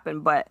 this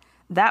happened. But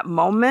that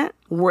moment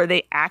where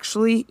they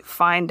actually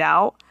find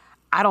out,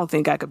 I don't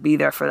think I could be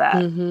there for that.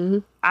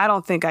 I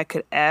don't think I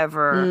could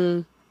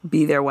ever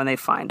be there when they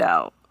find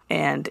out.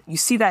 And you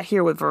see that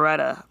here with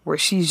Veretta, where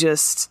she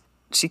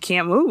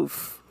can't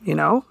move, you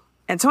know?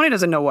 And Tony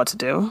doesn't know what to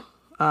do.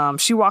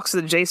 She walks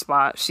to the J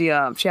spot. She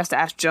has to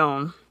ask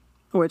Joan,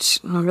 which,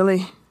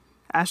 really?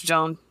 Ask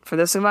Joan for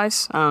this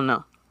advice? I don't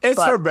know.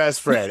 It's her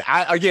best friend.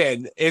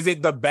 Again, is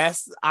it the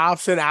best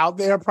option out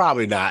there?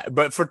 Probably not.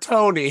 But for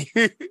Tony,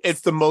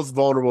 it's the most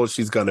vulnerable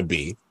she's going to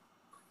be.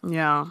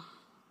 Yeah.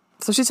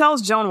 So she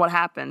tells Joan what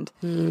happened.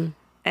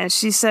 And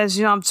she says,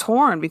 you know, I'm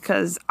torn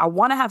because I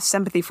want to have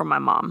sympathy for my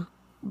mom.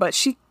 But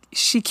she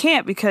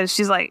can't because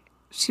she's like,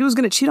 she was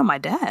going to cheat on my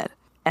dad.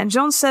 And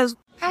Joan says,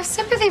 have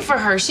sympathy for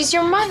her. She's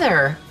your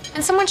mother.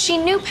 And someone she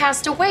knew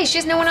passed away. She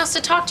has no one else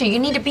to talk to. You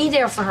need to be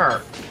there for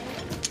her.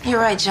 You're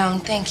right, Joan.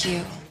 Thank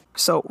you.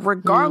 So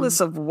regardless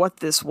of what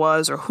this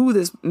was or who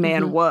this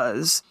man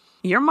was,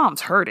 your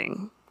mom's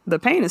hurting. The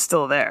pain is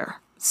still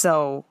there.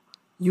 So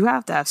you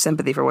have to have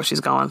sympathy for what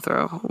she's going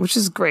through, which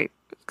is great.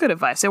 Good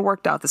advice. It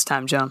worked out this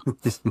time, Joan.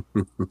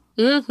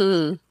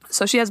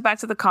 So she heads back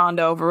to the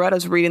condo.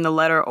 Veretta's reading the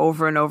letter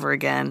over and over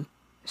again.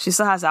 She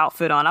still has the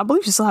outfit on. I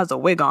believe she still has the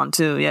wig on,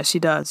 too. Yeah, she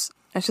does.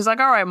 And she's like,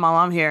 all right, Mom,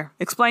 I'm here.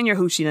 Explain your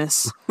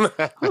hoochiness.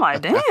 I'm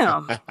like,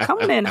 damn,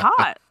 coming in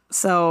hot.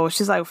 So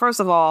she's like, first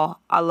of all,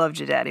 I loved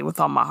your daddy with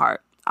all my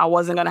heart. I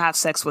wasn't going to have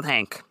sex with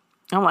Hank.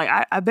 I'm like,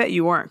 I bet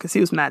you weren't, because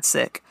he was mad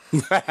sick.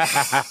 Well,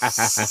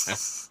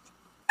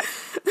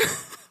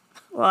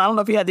 I don't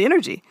know if he had the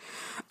energy.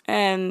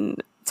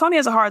 And Tony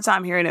has a hard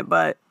time hearing it,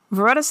 but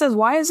Veretta says,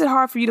 why is it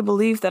hard for you to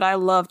believe that I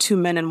love two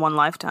men in one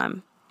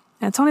lifetime?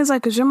 And Tony's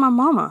like, because you're my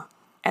mama.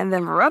 And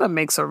then Veretta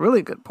makes a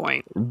really good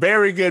point.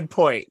 Very good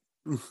point.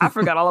 I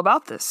forgot all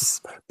about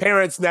this.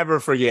 Parents never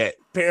forget.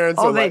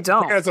 Parents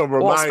don't. Parents will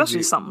remind especially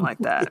you. Something like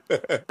that.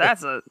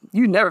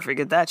 You never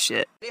forget that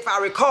shit. If I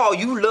recall,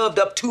 you loved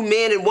up two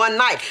men in one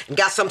night and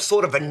got some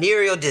sort of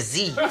venereal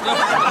disease.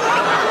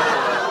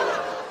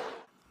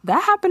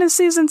 That happened in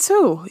season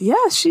 2.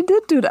 Yes, she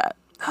did do that.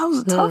 That was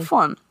a tough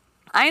one.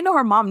 I didn't know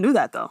her mom knew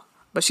that, though.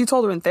 But she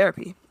told her in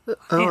therapy.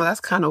 Oh, that's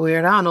kind of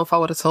weird. I don't know if I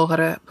would have told her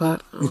that,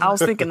 but... I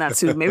was thinking that,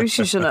 too. Maybe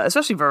she shouldn't have,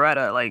 especially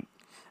Veretta. Like,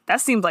 That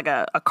seems like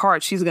a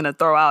card she's going to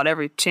throw out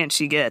every chance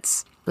she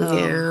gets.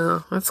 Yeah,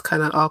 that's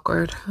kind of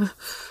awkward.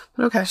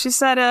 Okay. She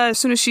said as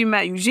soon as she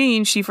met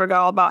Eugene, she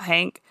forgot all about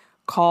Hank,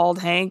 called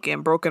Hank,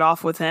 and broke it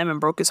off with him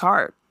and broke his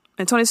heart.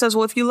 And Tony says,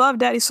 well, if you love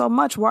Daddy so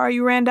much, why are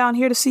you ran down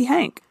here to see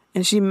Hank?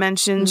 And she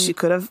mentioned she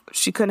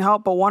couldn't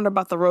help but wonder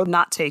about the road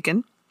not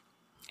taken.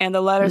 And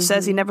the letter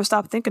says he never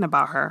stopped thinking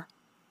about her.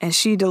 And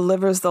she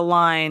delivers the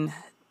line,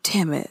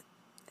 damn it,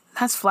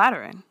 that's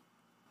flattering.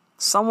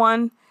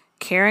 Someone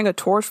carrying a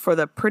torch for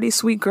the pretty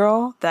sweet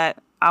girl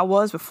that I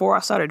was before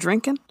I started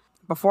drinking,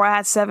 before I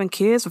had 7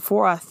 kids,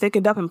 before I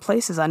thickened up in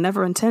places I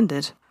never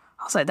intended.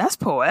 I was like, that's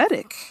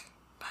poetic.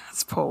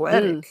 That's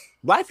poetic.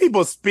 Black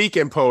people speak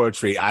in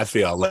poetry, I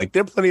feel. Like,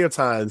 there are plenty of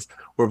times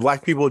where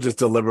Black people just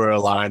deliver a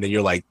line and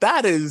you're like,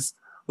 that is,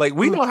 like,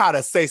 we know how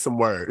to say some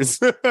words.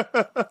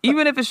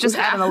 Even if it's just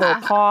adding a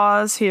little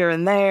pause here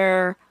and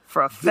there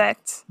for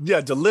effect.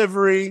 Yeah,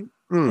 delivery.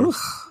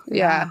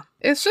 Yeah.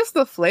 It's just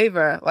the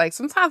flavor. Like,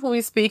 sometimes when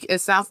we speak, it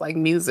sounds like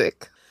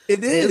music.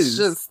 It is. It's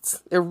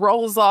just, it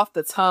rolls off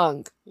the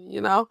tongue,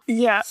 you know?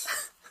 Yeah.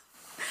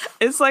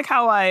 It's like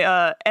how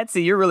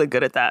Etsy, you're really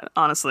good at that,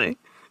 honestly.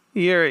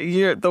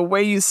 You're the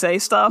way you say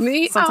stuff.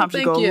 Me? Sometimes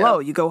you go low,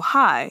 you go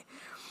high.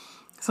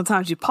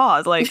 Sometimes you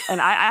pause. Like, and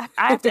I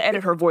have to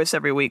edit her voice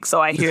every week,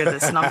 so I hear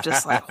this and I'm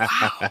just like,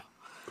 wow.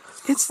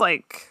 It's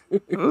like,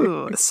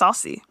 ooh, it's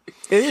saucy.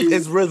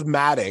 It's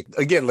rhythmic.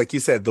 Again, like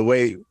you said, the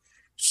way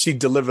she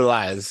delivered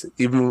lines,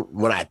 even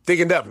when I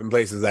thickened up in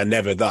places I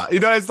never thought. You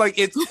know, it's like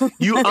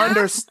you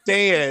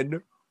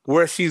understand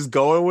where she's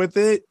going with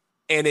it,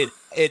 and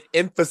it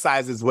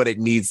emphasizes what it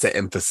needs to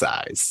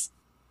emphasize.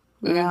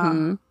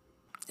 Yeah.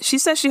 She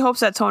says she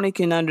hopes that Tony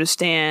can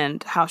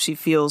understand how she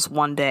feels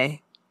one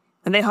day.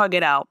 And they hug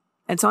it out.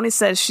 And Tony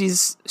says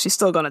she's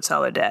still going to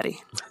tell her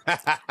daddy. And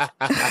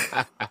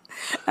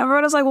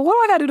Veretta's like, well, what do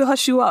I got to do to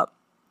hush you up?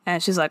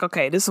 And she's like,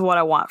 okay, this is what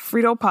I want.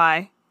 Frito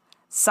pie,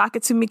 sock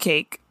it to me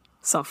cake,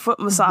 some foot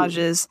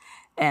massages,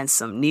 and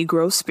some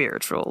Negro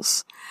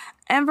spirituals.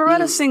 And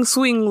Veretta sings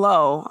Swing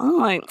Low. I'm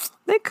like,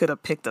 they could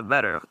have picked a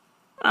better.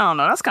 I don't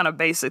know. That's kind of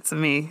basic to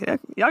me.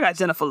 Y'all got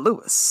Jennifer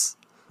Lewis.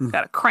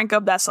 Got to crank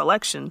up that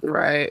selection.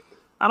 Right.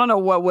 I don't know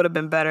what would have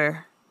been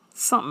better.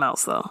 Something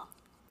else, though.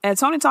 And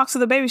Tony talks to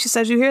the baby. She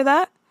says, you hear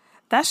that?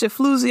 That's your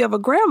floozy of a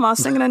grandma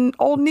singing an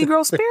old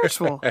Negro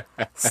spiritual.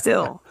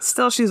 Still,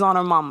 she's on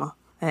her mama.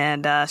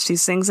 And she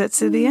sings it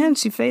to the end.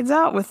 She fades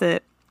out with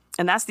it.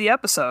 And that's the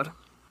episode.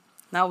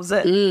 That was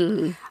it.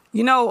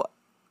 You know,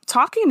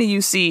 talking to you,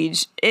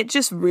 Ceej, it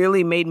just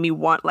really made me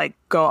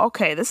go,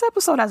 okay, this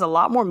episode has a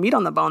lot more meat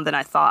on the bone than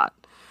I thought.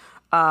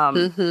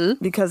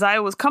 Because I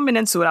was coming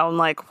into it, I'm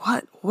like,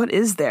 what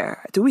is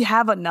there? Do we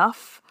have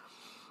enough?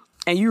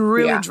 And you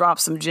really dropped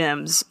some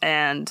gems,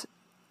 and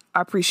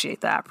I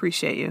appreciate that. I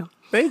appreciate you.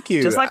 Thank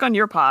you. Just like on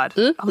your pod.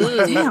 I'm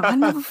like, damn, I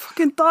never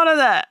fucking thought of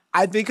that.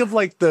 I think of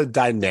like the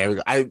dynamic.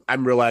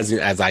 I'm realizing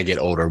as I get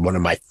older, one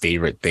of my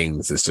favorite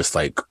things is just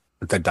like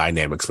the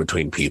dynamics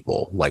between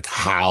people, like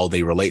how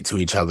they relate to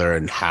each other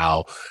and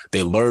how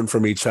they learn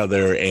from each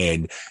other.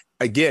 And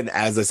again,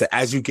 as I said,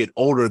 as you get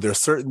older, there's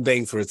certain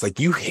things where it's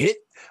like you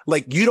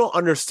don't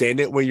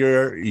understand it when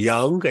you're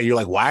young and you're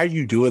like, why are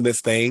you doing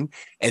this thing?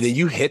 And then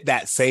you hit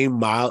that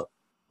same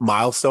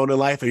milestone in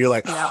life and you're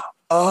like,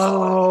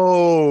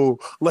 oh,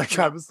 like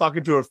I was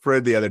talking to a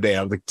friend the other day.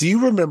 I was like, do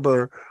you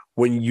remember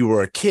when you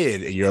were a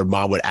kid and your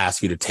mom would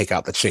ask you to take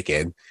out the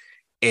chicken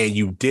and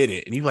you did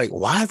it? And you're like,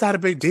 why is that a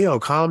big deal?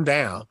 Calm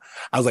down.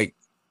 I was like,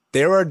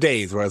 there are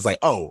days where I was like,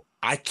 oh,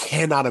 I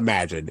cannot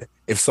imagine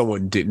if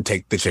someone didn't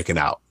take the chicken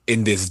out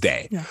in this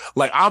day. Yeah.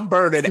 Like, I'm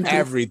burning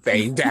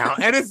everything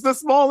down. And it's the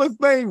smallest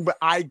thing, but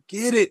I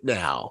get it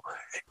now.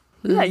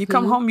 Yeah, you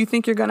come home, you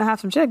think you're going to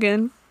have some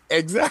chicken.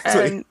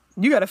 Exactly. And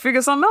you got to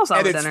figure something else out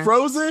and with it's dinner.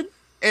 Frozen,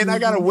 and I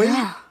got to wait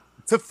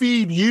to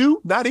feed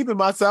you. Not even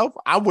myself.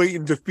 I'm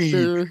waiting to feed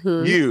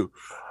you.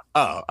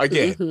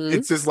 Again,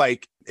 it's just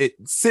like, it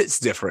sits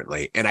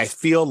differently. And I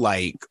feel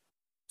like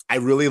I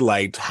really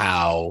liked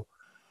how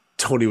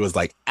Tony was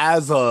like,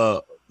 as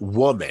a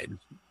woman,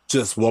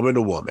 just woman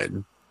to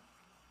woman,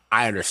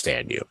 I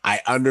understand you.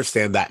 I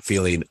understand that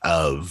feeling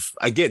of,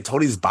 again,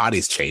 Tony's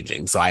body's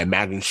changing. So I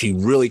imagine she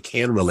really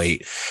can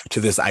relate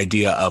to this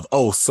idea of,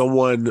 oh,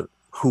 someone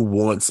who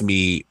wants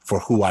me for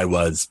who I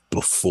was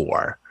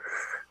before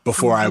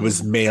I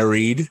was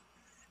married,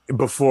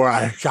 before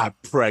I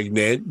got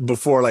pregnant,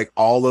 before like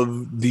all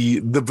of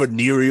the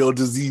venereal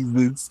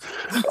diseases,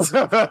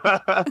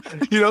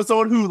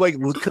 someone who like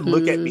could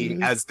look at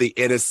me as the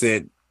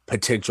innocent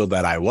potential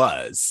that I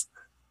was.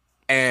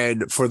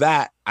 And for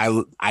that,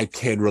 I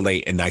can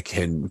relate and I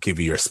can give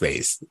you your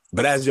space.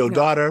 But as your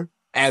daughter,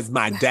 as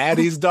my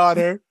daddy's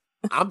daughter,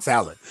 I'm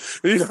telling,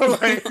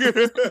 like,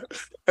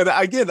 and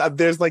again,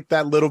 there's like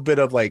that little bit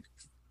of like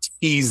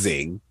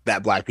teasing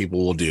that Black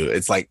people will do.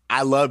 It's like,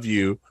 I love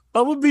you,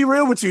 but we'll be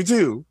real with you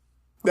too.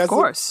 Of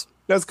course.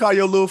 Let's call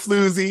your little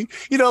floozy.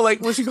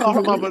 Like when she called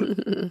her mama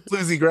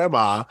floozy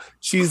grandma,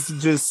 she's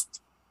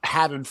just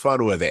having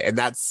fun with it. And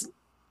that's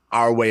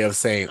our way of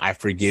saying, I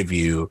forgive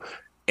you.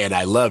 and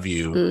I love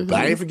you, but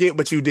I ain't forget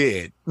what you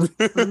did.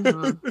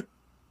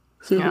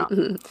 Yeah.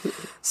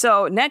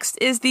 So next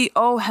is the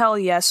oh hell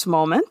yes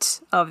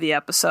moment of the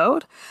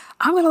episode.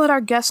 I'm going to let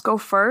our guests go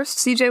first.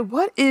 CJ,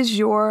 what is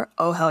your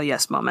oh hell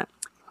yes moment?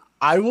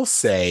 I will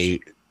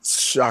say,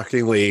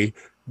 shockingly,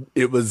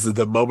 it was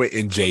the moment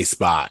in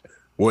J-Spot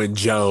when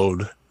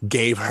Joan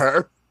gave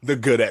her the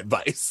good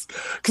advice.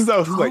 Because I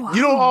was like,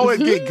 you don't always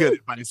get good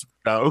advice,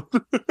 Joan.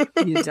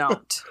 You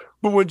don't.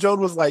 But when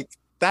Joan was like,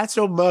 that's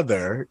your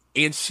mother,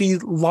 and she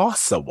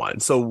lost someone.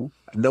 So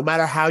no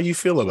matter how you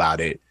feel about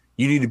it,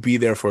 you need to be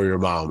there for your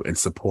mom and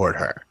support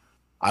her.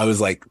 I was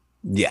like,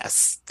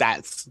 yes,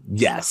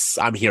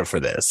 I'm here for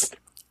this.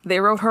 They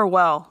wrote her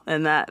well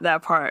in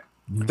that part.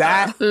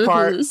 That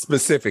part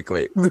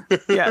specifically.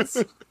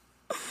 Yes.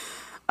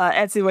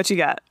 Etsy, what you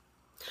got?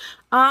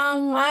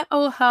 My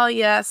oh hell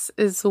yes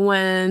is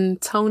when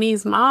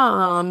Tony's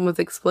mom was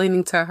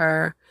explaining to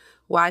her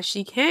why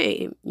she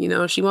came. You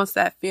know, she wants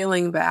that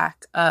feeling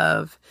back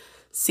of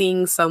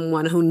seeing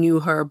someone who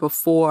knew her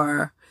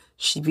before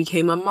she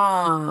became a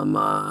mom,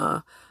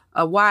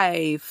 a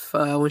wife,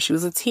 when she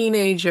was a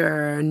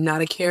teenager,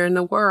 not a care in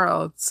the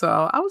world.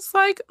 So I was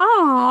like,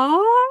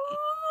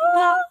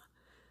 oh,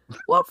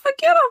 well,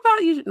 forget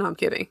about you. No, I'm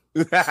kidding.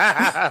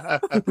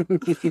 That's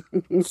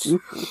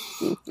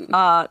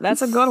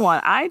a good one.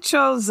 I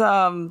chose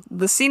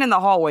the scene in the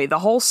hallway, the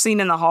whole scene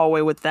in the hallway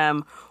with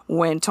them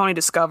when Tony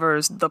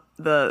discovers the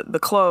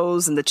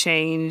clothes and the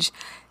change.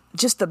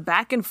 Just the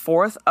back and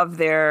forth of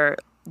their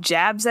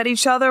jabs at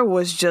each other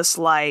was just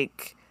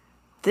like,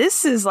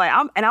 this is like,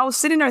 and I was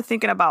sitting there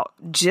thinking about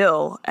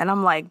Jill, and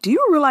I'm like, do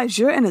you realize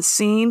you're in a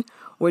scene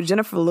with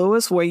Jennifer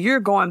Lewis where you're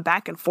going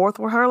back and forth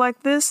with her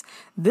like this?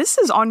 This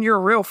is on your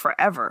reel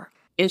forever.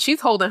 And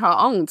she's holding her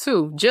own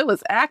too. Jill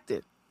is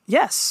active.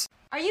 Yes.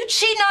 Are you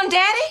cheating on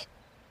Daddy?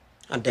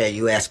 How dare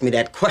you ask me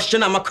that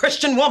question? I'm a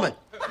Christian woman.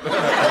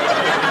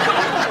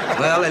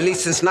 Well, at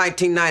least since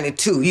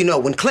 1992, you know,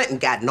 when Clinton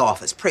got in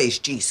office. Praise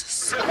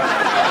Jesus.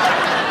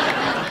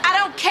 I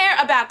don't care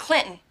about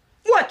Clinton.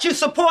 What, you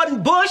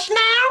supporting Bush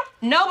now?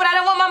 No, but I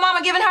don't want my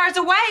mama giving hers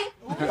away.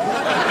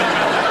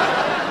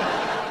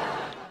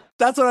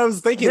 That's what I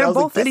was thinking. They're I was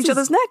both like, at each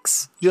other's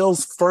necks.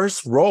 Jill's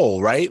first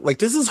role, right? Like,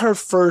 this is her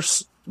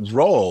first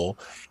role.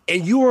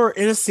 And you were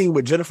in a scene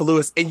with Jennifer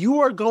Lewis, and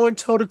you are going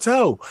toe to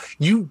toe.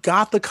 You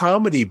got the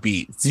comedy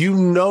beats. You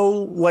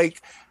know,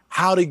 like,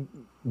 how to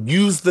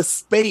use the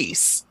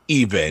space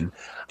even,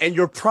 and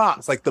your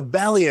props, like the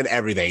belly and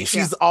everything.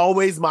 She's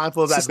always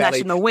mindful of that belly.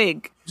 Snatching the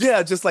wig.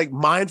 Yeah, just like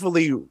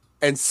mindfully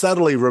and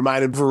subtly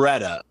reminding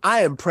Beretta,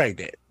 I am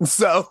pregnant.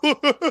 So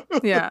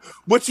yeah,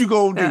 what you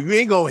gonna do? You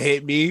ain't gonna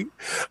hit me.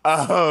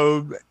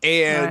 And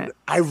right.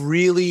 I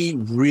really,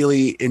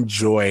 really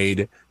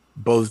enjoyed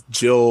both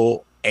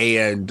Jill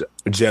and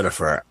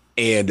Jennifer,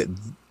 and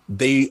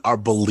they are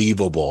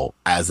believable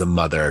as a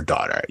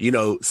mother-daughter. You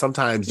know,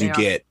 sometimes you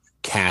get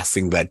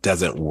casting that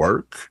doesn't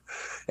work,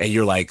 and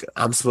you're like,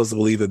 I'm supposed to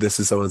believe that this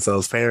is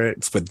so-and-so's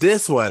parents. But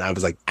this one, I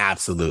was like,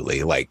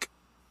 absolutely. Like,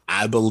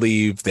 I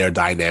believe their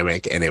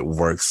dynamic, and it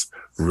works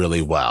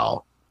really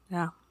well.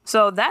 Yeah.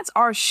 So that's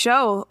our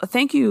show.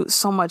 Thank you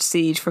so much,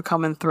 Ceej, for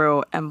coming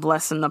through and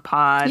blessing the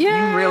pod. Yay!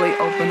 You really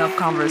opened up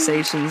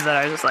conversations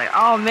that are just like,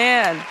 oh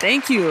man,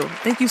 thank you.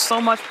 Thank you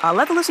so much.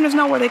 Let the listeners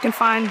know where they can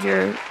find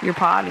your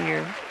pod and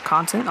your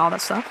content and all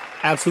that stuff.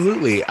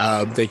 Absolutely.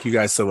 Thank you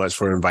guys so much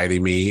for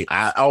inviting me.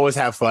 I always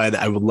have fun.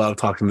 I would love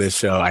talking this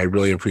show. I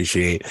really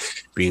appreciate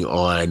being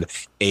on.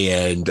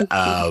 And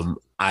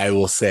I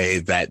will say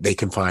that they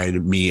can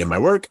find me and my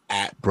work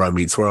at Bruh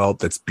Meets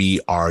World. That's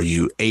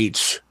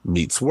BRUH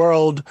Meets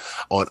World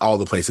on all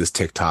the places,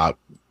 TikTok,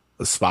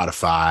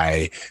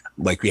 Spotify.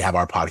 Like, we have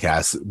our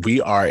podcast.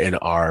 We are in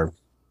I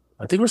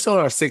think we're still in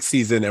our 6th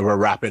season, and we're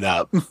wrapping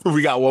up.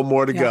 We got one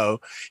more to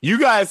go. You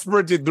guys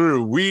sprinted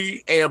through.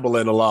 We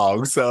ambling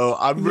along. So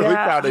I'm really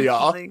proud of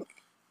y'all.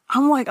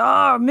 I'm like, oh,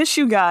 I miss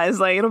you guys.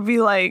 Like, it'll be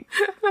like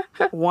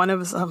one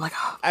of us. I'm like,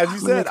 oh, as you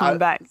said, coming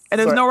back. And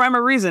there's no rhyme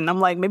or reason. I'm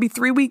like, maybe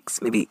 3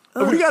 weeks, maybe.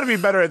 We got to be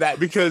better at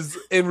that, because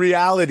in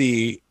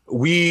reality,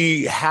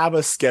 we have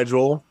a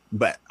schedule,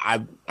 but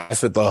I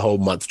spent the whole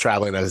month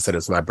traveling. As I said,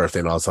 it's my birthday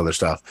and all this other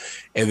stuff.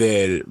 And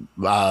then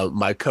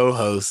my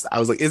co-host, I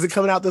was like, is it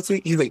coming out this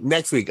week? He's like,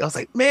 next week. I was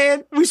like,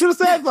 man, we should have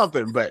said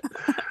something, but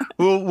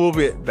we'll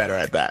be better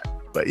at that.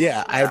 But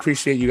yeah, I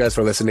appreciate you guys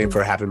for listening,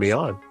 for having me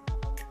on.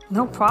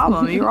 No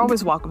problem. You're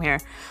always welcome here.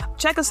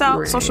 Check us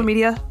out, social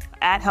media,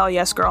 at Hell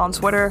Yes Girl on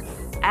Twitter,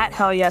 at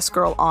Hell Yes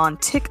Girl on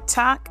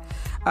TikTok,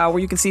 where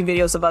you can see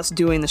videos of us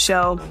doing the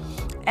show.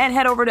 And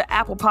head over to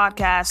Apple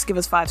Podcasts, give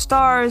us 5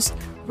 stars,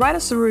 write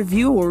us a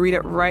review. We'll read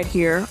it right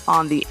here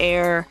on the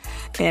air.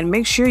 And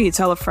make sure you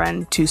tell a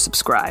friend to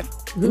subscribe.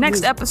 The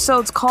next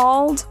episode's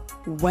called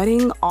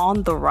Wedding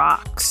on the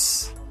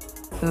Rocks.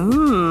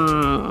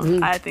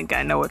 I think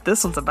I know what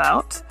this one's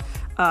about.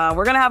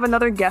 We're going to have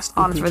another guest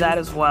on for that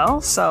as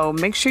well. So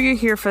make sure you're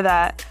here for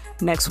that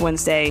next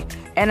Wednesday.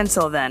 And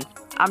until then,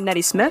 I'm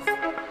Nettie Smith.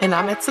 And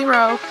I'm Etsy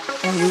Rowe.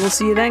 And we will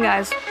see you then,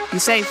 guys. Be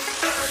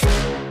safe.